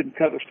that. It didn't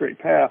cut a straight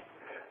path.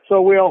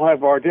 So we all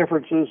have our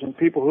differences, and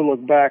people who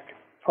look back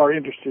are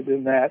interested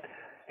in that.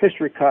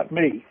 History caught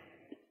me.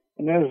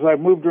 And then as I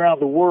moved around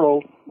the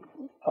world,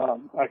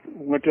 I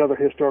went to other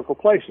historical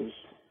places.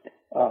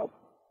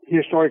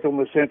 Historical in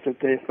the sense that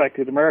they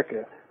affected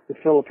America. The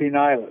Philippine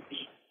Islands,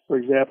 for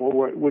example,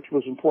 which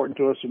was important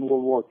to us in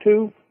World War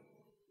II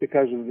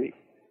because of the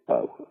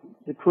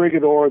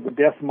Corregidor, the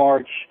Death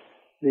March,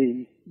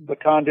 the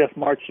Bataan Death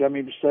March, and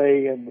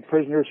the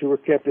prisoners who were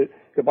kept at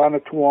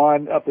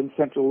Cabanatuan up in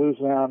central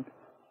Luzon.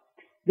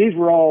 These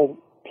were all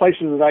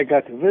places that I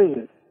got to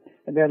visit.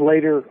 And then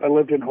later I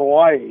lived in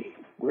Hawaii,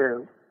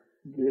 where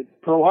the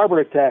Pearl Harbor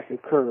attack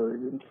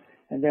occurred.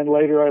 And then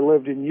later I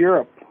lived in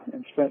Europe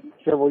and spent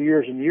several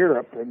years in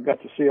Europe and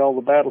got to see all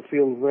the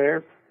battlefields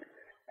there.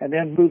 And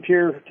then moved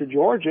here to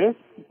Georgia,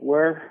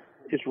 where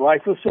it's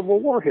rife with Civil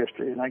War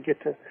history, and I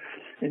get to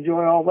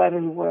enjoy all that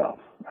as well.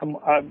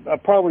 I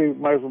probably,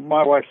 my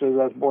wife says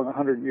I was born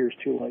 100 years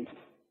too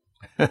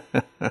late.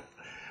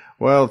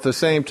 Well, at the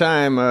same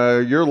time,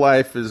 your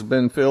life has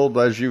been filled,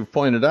 as you've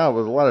pointed out,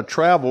 with a lot of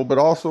travel, but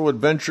also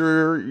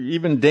adventure,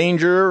 even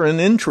danger and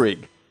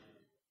intrigue.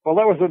 Well,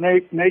 that was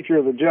the nature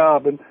of the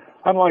job, and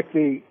unlike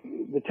the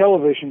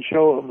television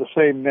show of the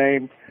same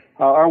name,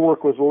 our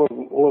work was a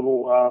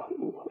little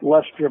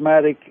less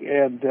dramatic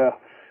and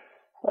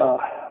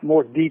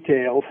more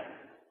detailed,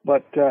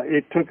 but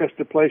it took us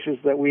to places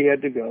that we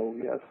had to go,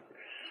 yes.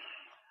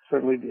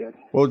 Certainly did.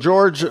 Well,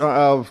 George,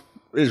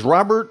 is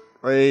Robert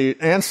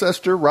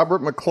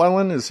Robert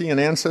McClellan, is he an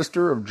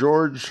ancestor of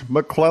George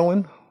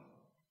McClellan?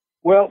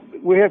 Well,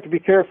 we have to be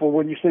careful.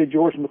 When you say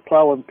George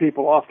McClellan,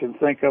 people often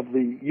think of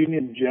the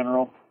Union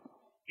general,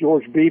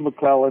 George B.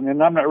 McClellan,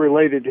 and I'm not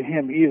related to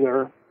him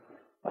either.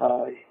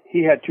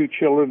 He had 2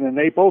 children, and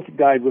they both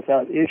died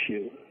without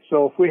issue.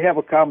 So if we have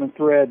a common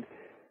thread,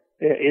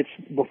 it's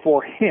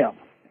before him.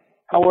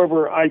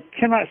 However, I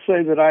cannot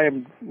say that I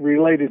am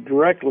related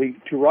directly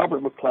to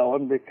Robert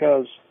McClellan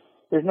because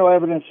there's no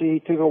evidence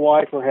he took a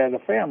wife or had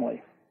a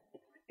family.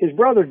 His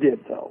brother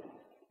did, though,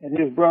 and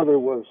his brother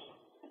was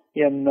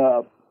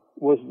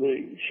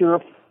the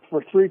sheriff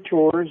for 3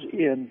 tours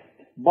in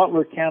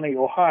Butler County,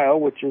 Ohio,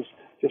 which is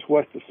just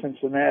west of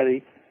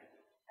Cincinnati,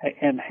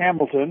 and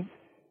Hamilton.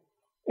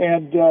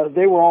 And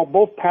they were all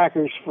both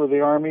packers for the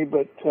Army,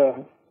 but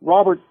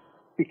Robert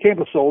became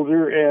a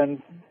soldier,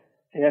 and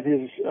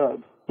his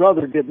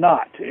brother did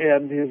not.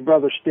 And his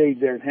brother stayed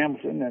there in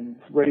Hamilton and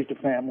raised a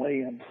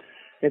family and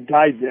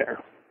died there.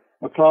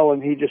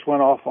 McClellan, he just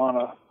went off on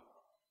a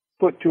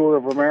foot tour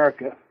of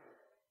America,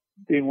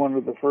 being one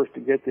of the first to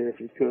get there if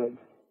he could.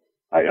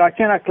 I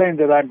cannot claim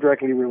that I'm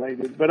directly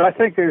related, but I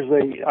think there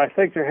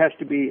has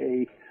to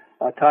be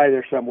a tie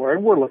there somewhere,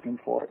 and we're looking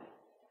for it.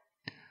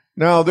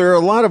 Now, there are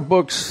a lot of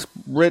books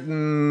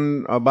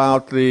written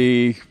about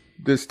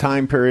this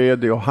time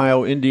period, the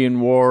Ohio Indian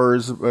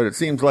Wars, but it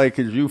seems like,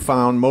 as you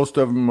found, most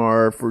of them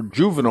are for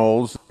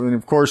juveniles. And,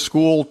 of course,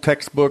 school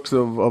textbooks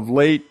of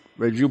late,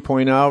 as you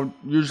point out,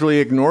 usually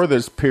ignore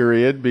this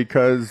period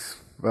because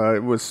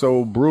it was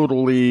so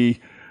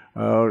brutally,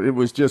 it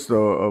was just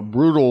a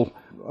brutal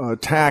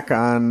attack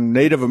on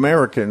Native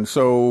Americans.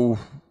 So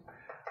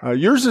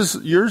yours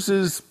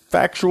is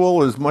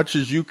factual as much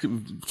as you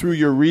could through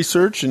your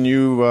research, and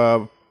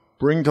you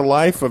bring to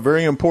life a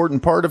very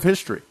important part of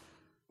history.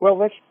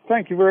 Well,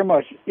 thank you very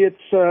much. It's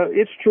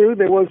true.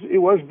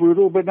 It was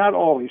brutal, but not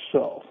always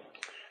so.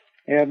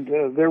 And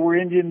there were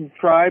Indian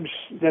tribes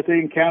that they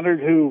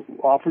encountered who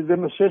offered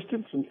them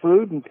assistance and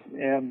food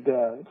and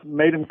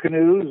made them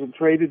canoes and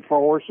traded for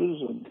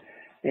horses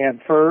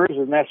and furs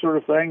and that sort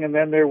of thing. And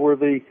then there were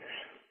the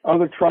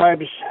other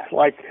tribes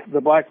like the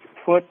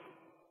Blackfoot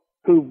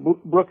who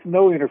brooked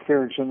no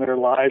interference in their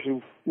lives,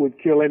 who would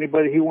kill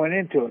anybody who went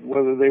into it,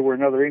 whether they were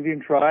another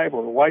Indian tribe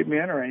or white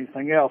men or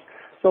anything else.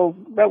 So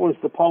that was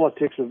the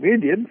politics of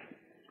Indians.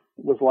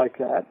 It was like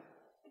that.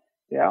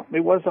 Yeah,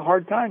 it was a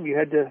hard time. You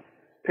had to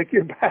pick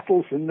your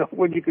battles and know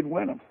when you could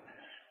win them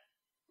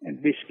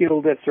and be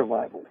skilled at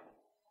survival.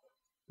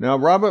 Now,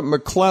 Robert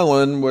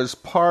McClellan was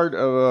part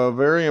of a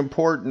very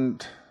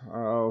important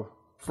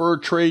fur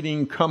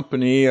trading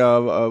company.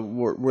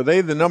 Were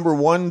they the number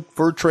one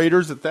fur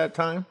traders at that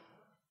time?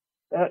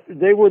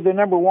 They were the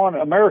number one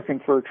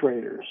American fur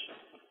traders.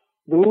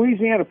 The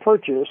Louisiana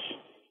Purchase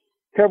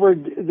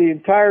covered the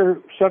entire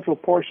central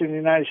portion of the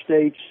United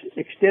States,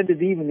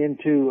 extended even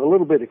into a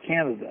little bit of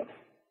Canada.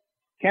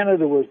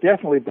 Canada was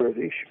definitely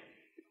British,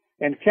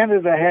 and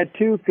Canada had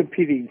two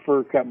competing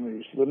fur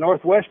companies, the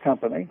Northwest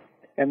Company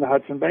and the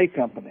Hudson Bay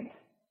Company.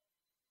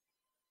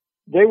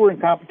 They were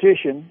in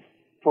competition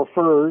for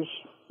furs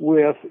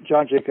with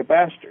John Jacob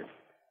Astor.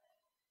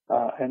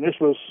 And this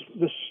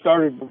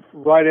started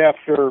right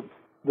after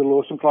the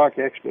Lewis and Clark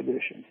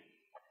expedition.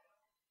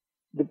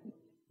 The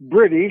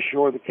British,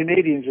 or the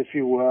Canadians, if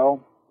you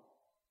will,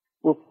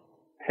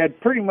 had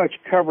pretty much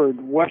covered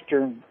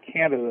western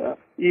Canada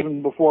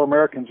even before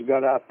Americans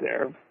got out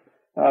there.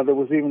 There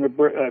was even a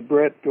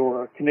Brit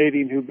or a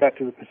Canadian who got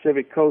to the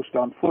Pacific coast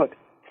on foot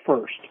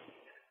first.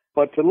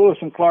 But the Lewis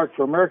and Clark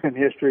for American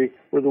history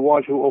were the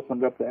ones who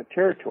opened up that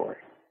territory.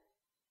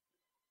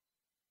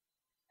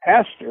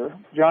 Astor,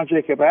 John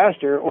Jacob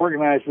Astor,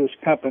 organized this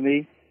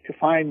company to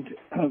find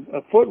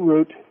a foot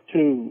route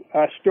to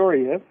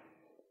Astoria,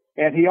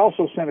 and he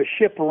also sent a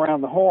ship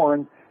around the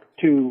Horn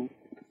to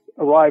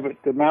arrive at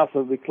the mouth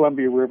of the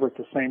Columbia River at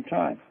the same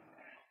time.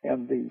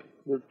 And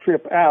the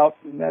trip out,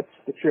 and that's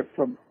the trip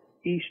from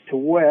east to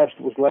west,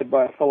 was led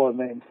by a fellow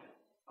named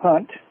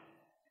Hunt.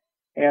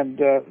 And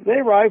they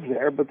arrived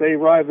there, but they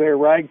arrived there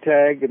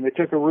ragtag, and they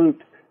took a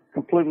route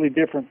completely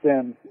different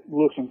than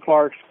Lewis and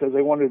Clark's because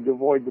they wanted to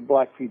avoid the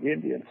Blackfeet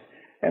Indians.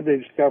 And they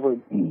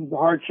discovered the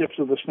hardships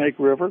of the Snake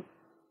River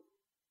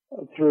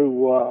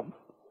through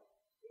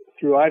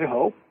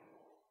Idaho,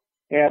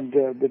 and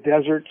the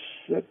deserts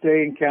that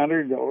they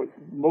encountered.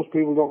 Most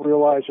people don't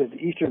realize that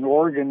eastern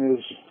Oregon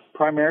is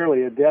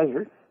primarily a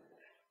desert.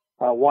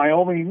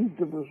 Wyoming,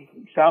 the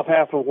south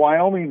half of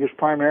Wyoming is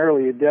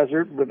primarily a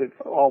desert, but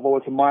although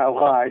it's a mile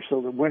high,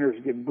 so the winters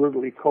get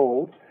brutally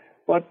cold.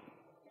 But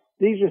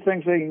these are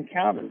things they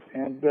encountered,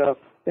 and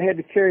they had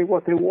to carry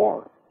what they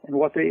wore and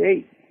what they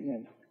ate.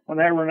 And when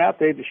they ran out,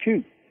 they had to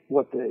shoot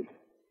what they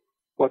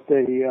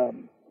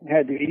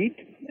had to eat.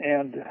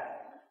 And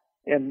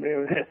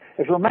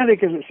as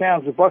romantic as it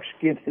sounds, the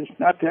buckskin is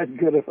not that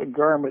good of a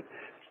garment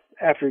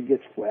after it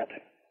gets wet.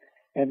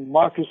 And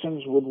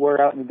moccasins would wear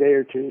out in a day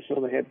or two,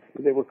 so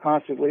they were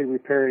constantly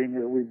repairing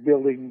or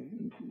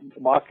rebuilding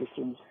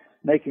moccasins,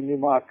 making new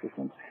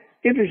moccasins.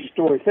 Interesting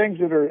story, things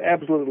that are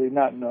absolutely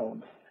not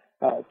known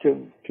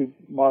to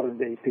modern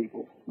day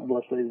people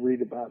unless they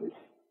read about it.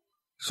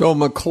 So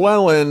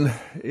McClellan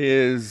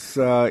is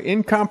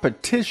in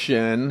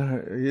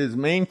competition. His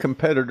main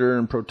competitor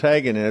and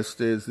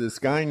protagonist is this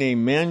guy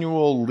named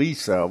Manuel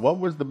Lisa. What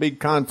was the big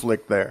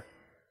conflict there?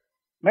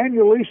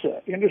 Manuel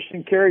Lisa,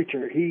 interesting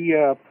character. He,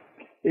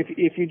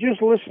 if you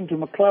just listen to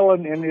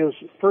McClellan and his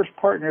first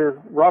partner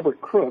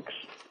Robert Crooks,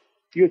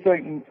 you'd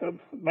think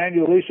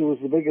Manuel Lisa was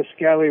the biggest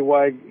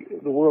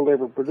scallywag the world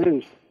ever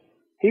produced.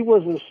 He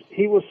was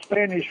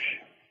Spanish.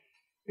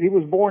 He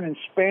was born in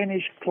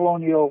Spanish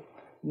colonial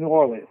New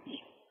Orleans.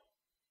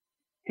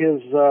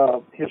 His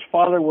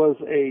father was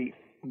a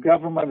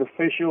government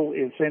official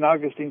in St.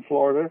 Augustine,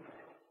 Florida,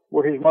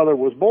 where his mother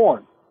was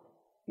born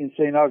in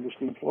St.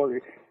 Augustine,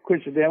 Florida.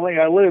 Coincidentally,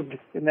 I lived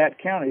in that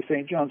county,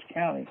 St. Johns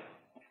County,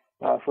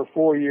 for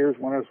 4 years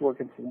when I was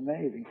working for the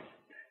Navy.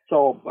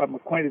 So I'm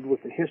acquainted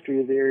with the history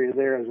of the area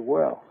there as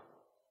well.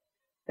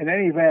 In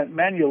any event,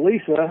 Manuel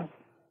Lisa,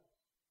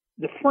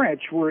 the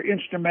French were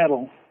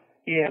instrumental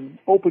in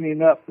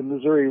opening up the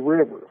Missouri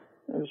River.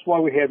 That's why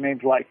we have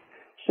names like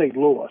St.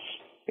 Louis.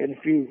 And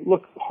if you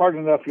look hard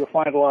enough, you'll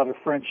find a lot of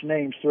French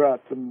names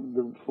throughout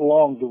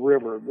along the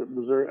river,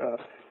 the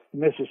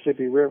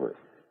Mississippi River.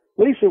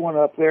 Lisa went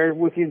up there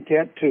with the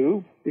intent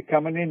to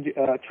become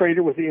a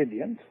trader with the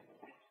Indians.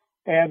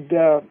 And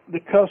the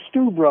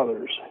Cousteau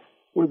brothers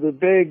were the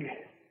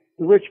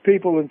rich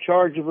people in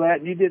charge of that,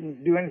 and you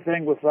didn't do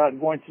anything without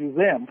going through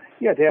them.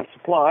 You had to have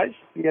supplies,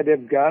 you had to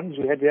have guns,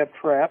 you had to have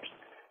traps,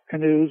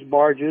 canoes,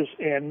 barges,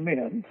 and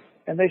men,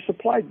 and they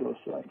supplied those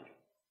things.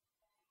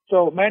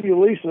 So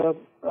Manuel Lisa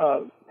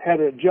had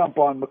a jump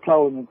on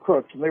McClellan and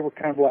Crooks, and they were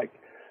kind of like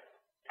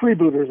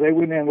freebooters. They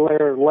went in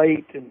there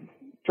late and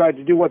tried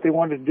to do what they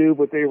wanted to do,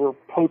 but they were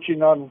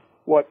poaching on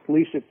what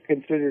Lisa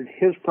considered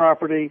his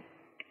property.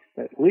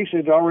 Lisa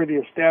had already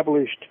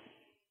established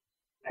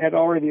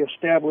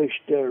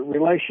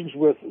relations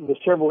with the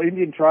several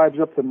Indian tribes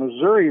up the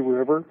Missouri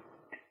River,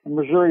 the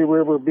Missouri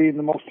River being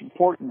the most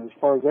important, as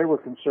far as they were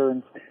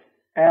concerned,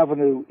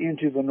 avenue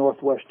into the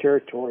Northwest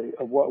Territory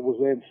of what was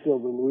then still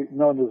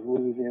known as the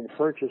Louisiana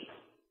Purchase.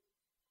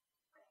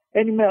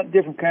 And you met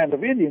different kinds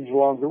of Indians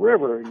along the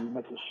river. You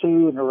met the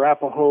Sioux and the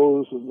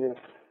Arapahoes and the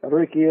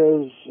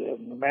Arikias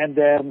and the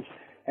Mandans,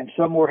 and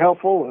some were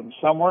helpful and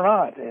some were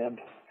not. And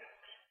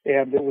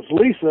it was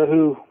Lisa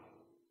who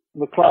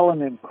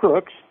McClellan and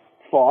Crooks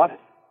fought,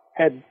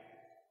 had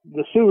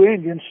the Sioux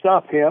Indians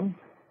stop him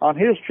on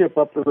his trip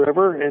up the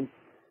river and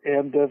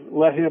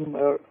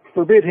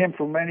forbid him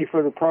from any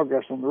further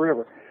progress on the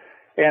river.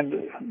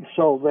 And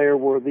so there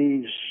were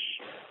these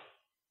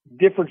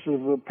differences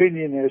of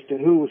opinion as to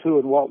who was who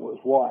and what was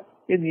what.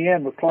 In the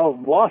end,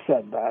 McClellan lost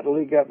that battle.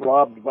 He got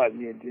robbed by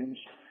the Indians,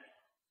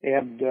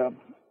 and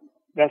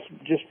that's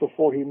just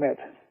before he met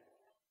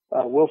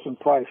Wilson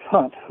Price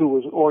Hunt, who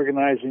was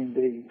organizing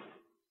the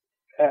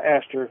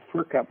Astor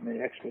Fur Company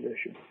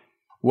expedition.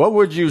 What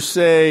would you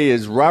say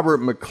is Robert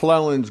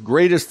McClellan's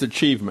greatest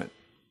achievement?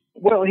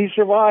 Well, he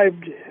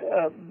survived.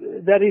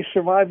 He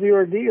survived the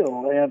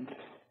ordeal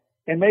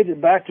and made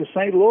it back to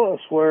St. Louis,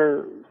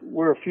 where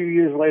a few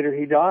years later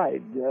he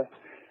died.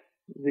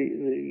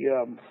 Believe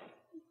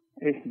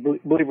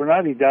it or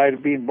not, he died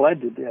of being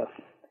bled to death.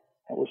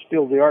 That was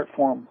still the art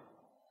form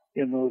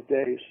in those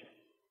days.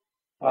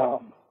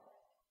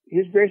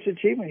 His greatest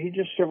achievement, he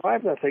just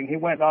survived that thing. He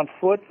went on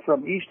foot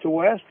from east to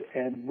west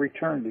and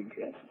returned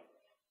again.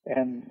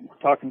 And we're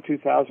talking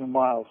 2,000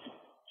 miles,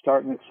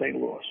 starting at St.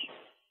 Louis.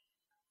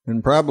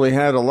 And probably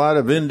had a lot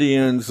of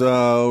Indians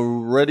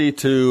ready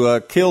to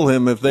kill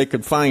him if they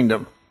could find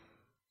him.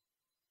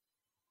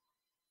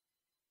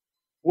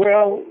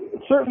 Well,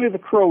 certainly the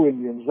Crow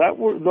Indians. That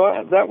was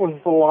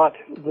the lot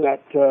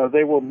that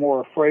they were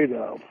more afraid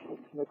of.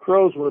 The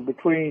Crows were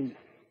between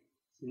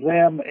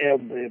them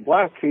and the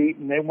Blackfeet,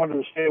 and they wanted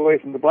to stay away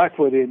from the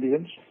Blackfoot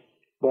Indians.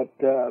 But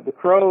the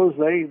Crows,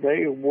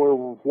 they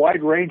were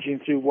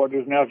wide-ranging through what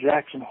is now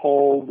Jackson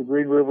Hole, the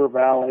Green River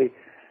Valley,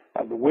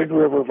 the Wind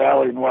River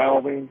Valley in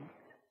Wyoming,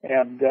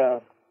 and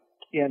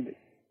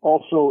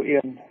also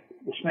in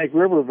the Snake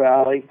River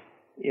Valley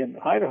in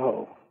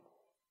Idaho.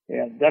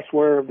 And that's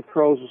where the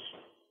Crows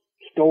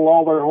stole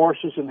all their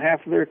horses and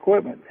half of their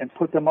equipment and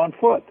put them on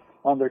foot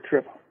on their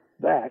trip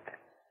back.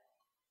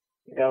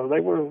 You know, they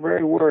were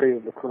very wary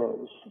of the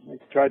Crows. They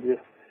tried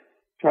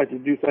to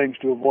do things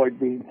to avoid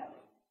being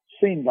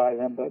seen by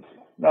them, but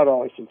not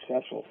always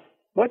successful.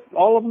 But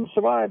all of them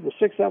survived. The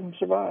 6 of them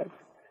survived.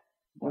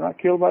 We're not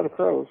killed by the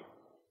Crows.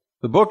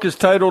 The book is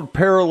titled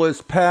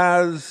Perilous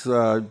Paths.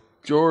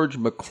 George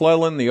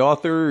McClellan, the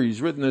author,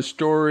 he's written this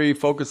story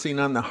focusing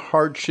on the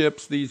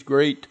hardships these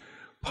great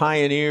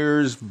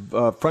pioneers,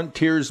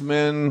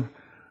 frontiersmen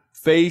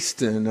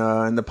faced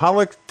and the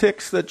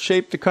politics that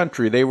shaped the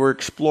country they were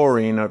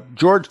exploring.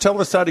 George,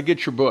 tell us how to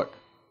get your book.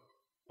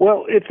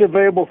 Well, it's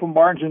available from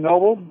Barnes &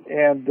 Noble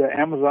and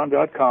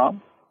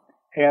Amazon.com.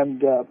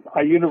 And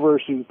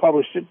iUniverse, who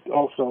published it,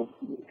 also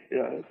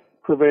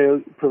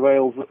purveys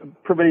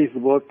the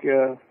book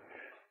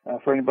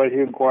for anybody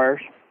who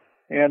inquires.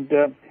 And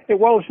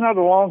while it's not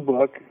a long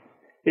book,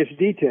 it's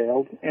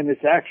detailed and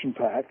it's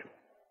action-packed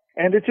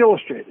and it's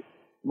illustrated.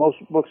 Most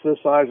books this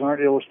size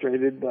aren't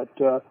illustrated, but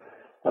a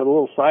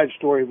little side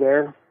story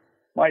there.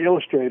 My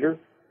illustrator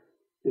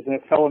is a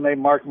fellow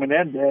named Mark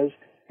Menendez,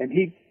 and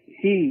he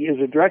is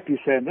a direct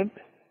descendant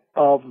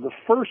of the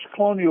first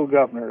colonial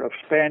governor of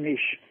Spanish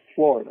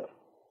Florida,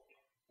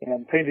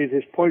 and painted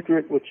his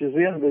portrait, which is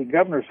in the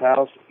governor's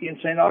house in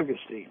St.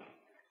 Augustine.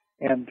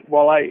 And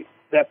while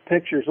that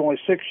picture is only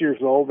 6 years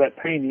old, that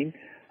painting,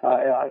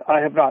 I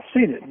have not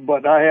seen it,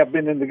 but I have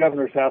been in the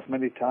governor's house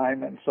many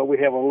times, and so we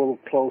have a little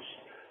close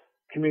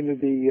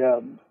community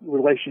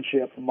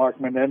relationship, Mark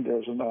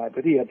Menendez and I,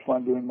 but he had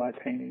fun doing my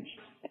paintings.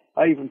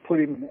 I even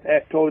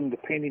told him to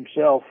paint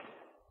himself,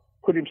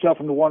 put himself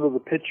into one of the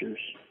pictures,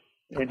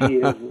 and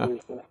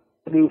there's a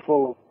canoe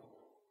full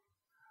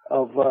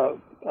of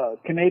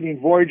Canadian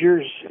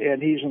voyagers,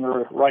 and he's in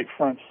the right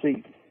front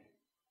seat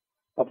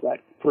of that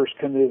first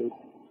canoe.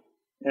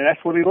 And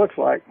that's what he looks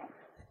like.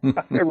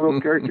 A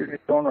real character in his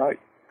own right.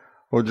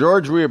 Well,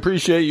 George, we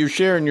appreciate you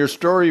sharing your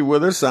story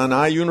with us on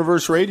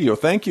iUniverse Radio.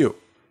 Thank you.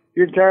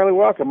 You're entirely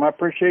welcome. I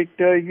appreciate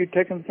you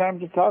taking the time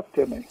to talk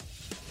to me.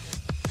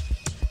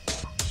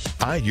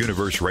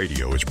 iUniverse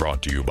Radio is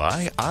brought to you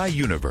by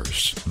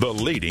iUniverse, the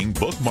leading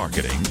book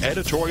marketing,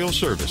 editorial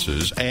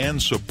services,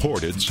 and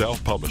supported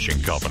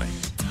self-publishing company.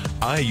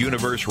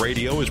 iUniverse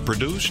Radio is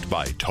produced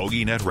by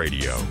TogiNet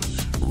Radio.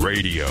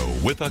 Radio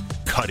with a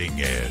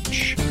cutting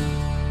edge.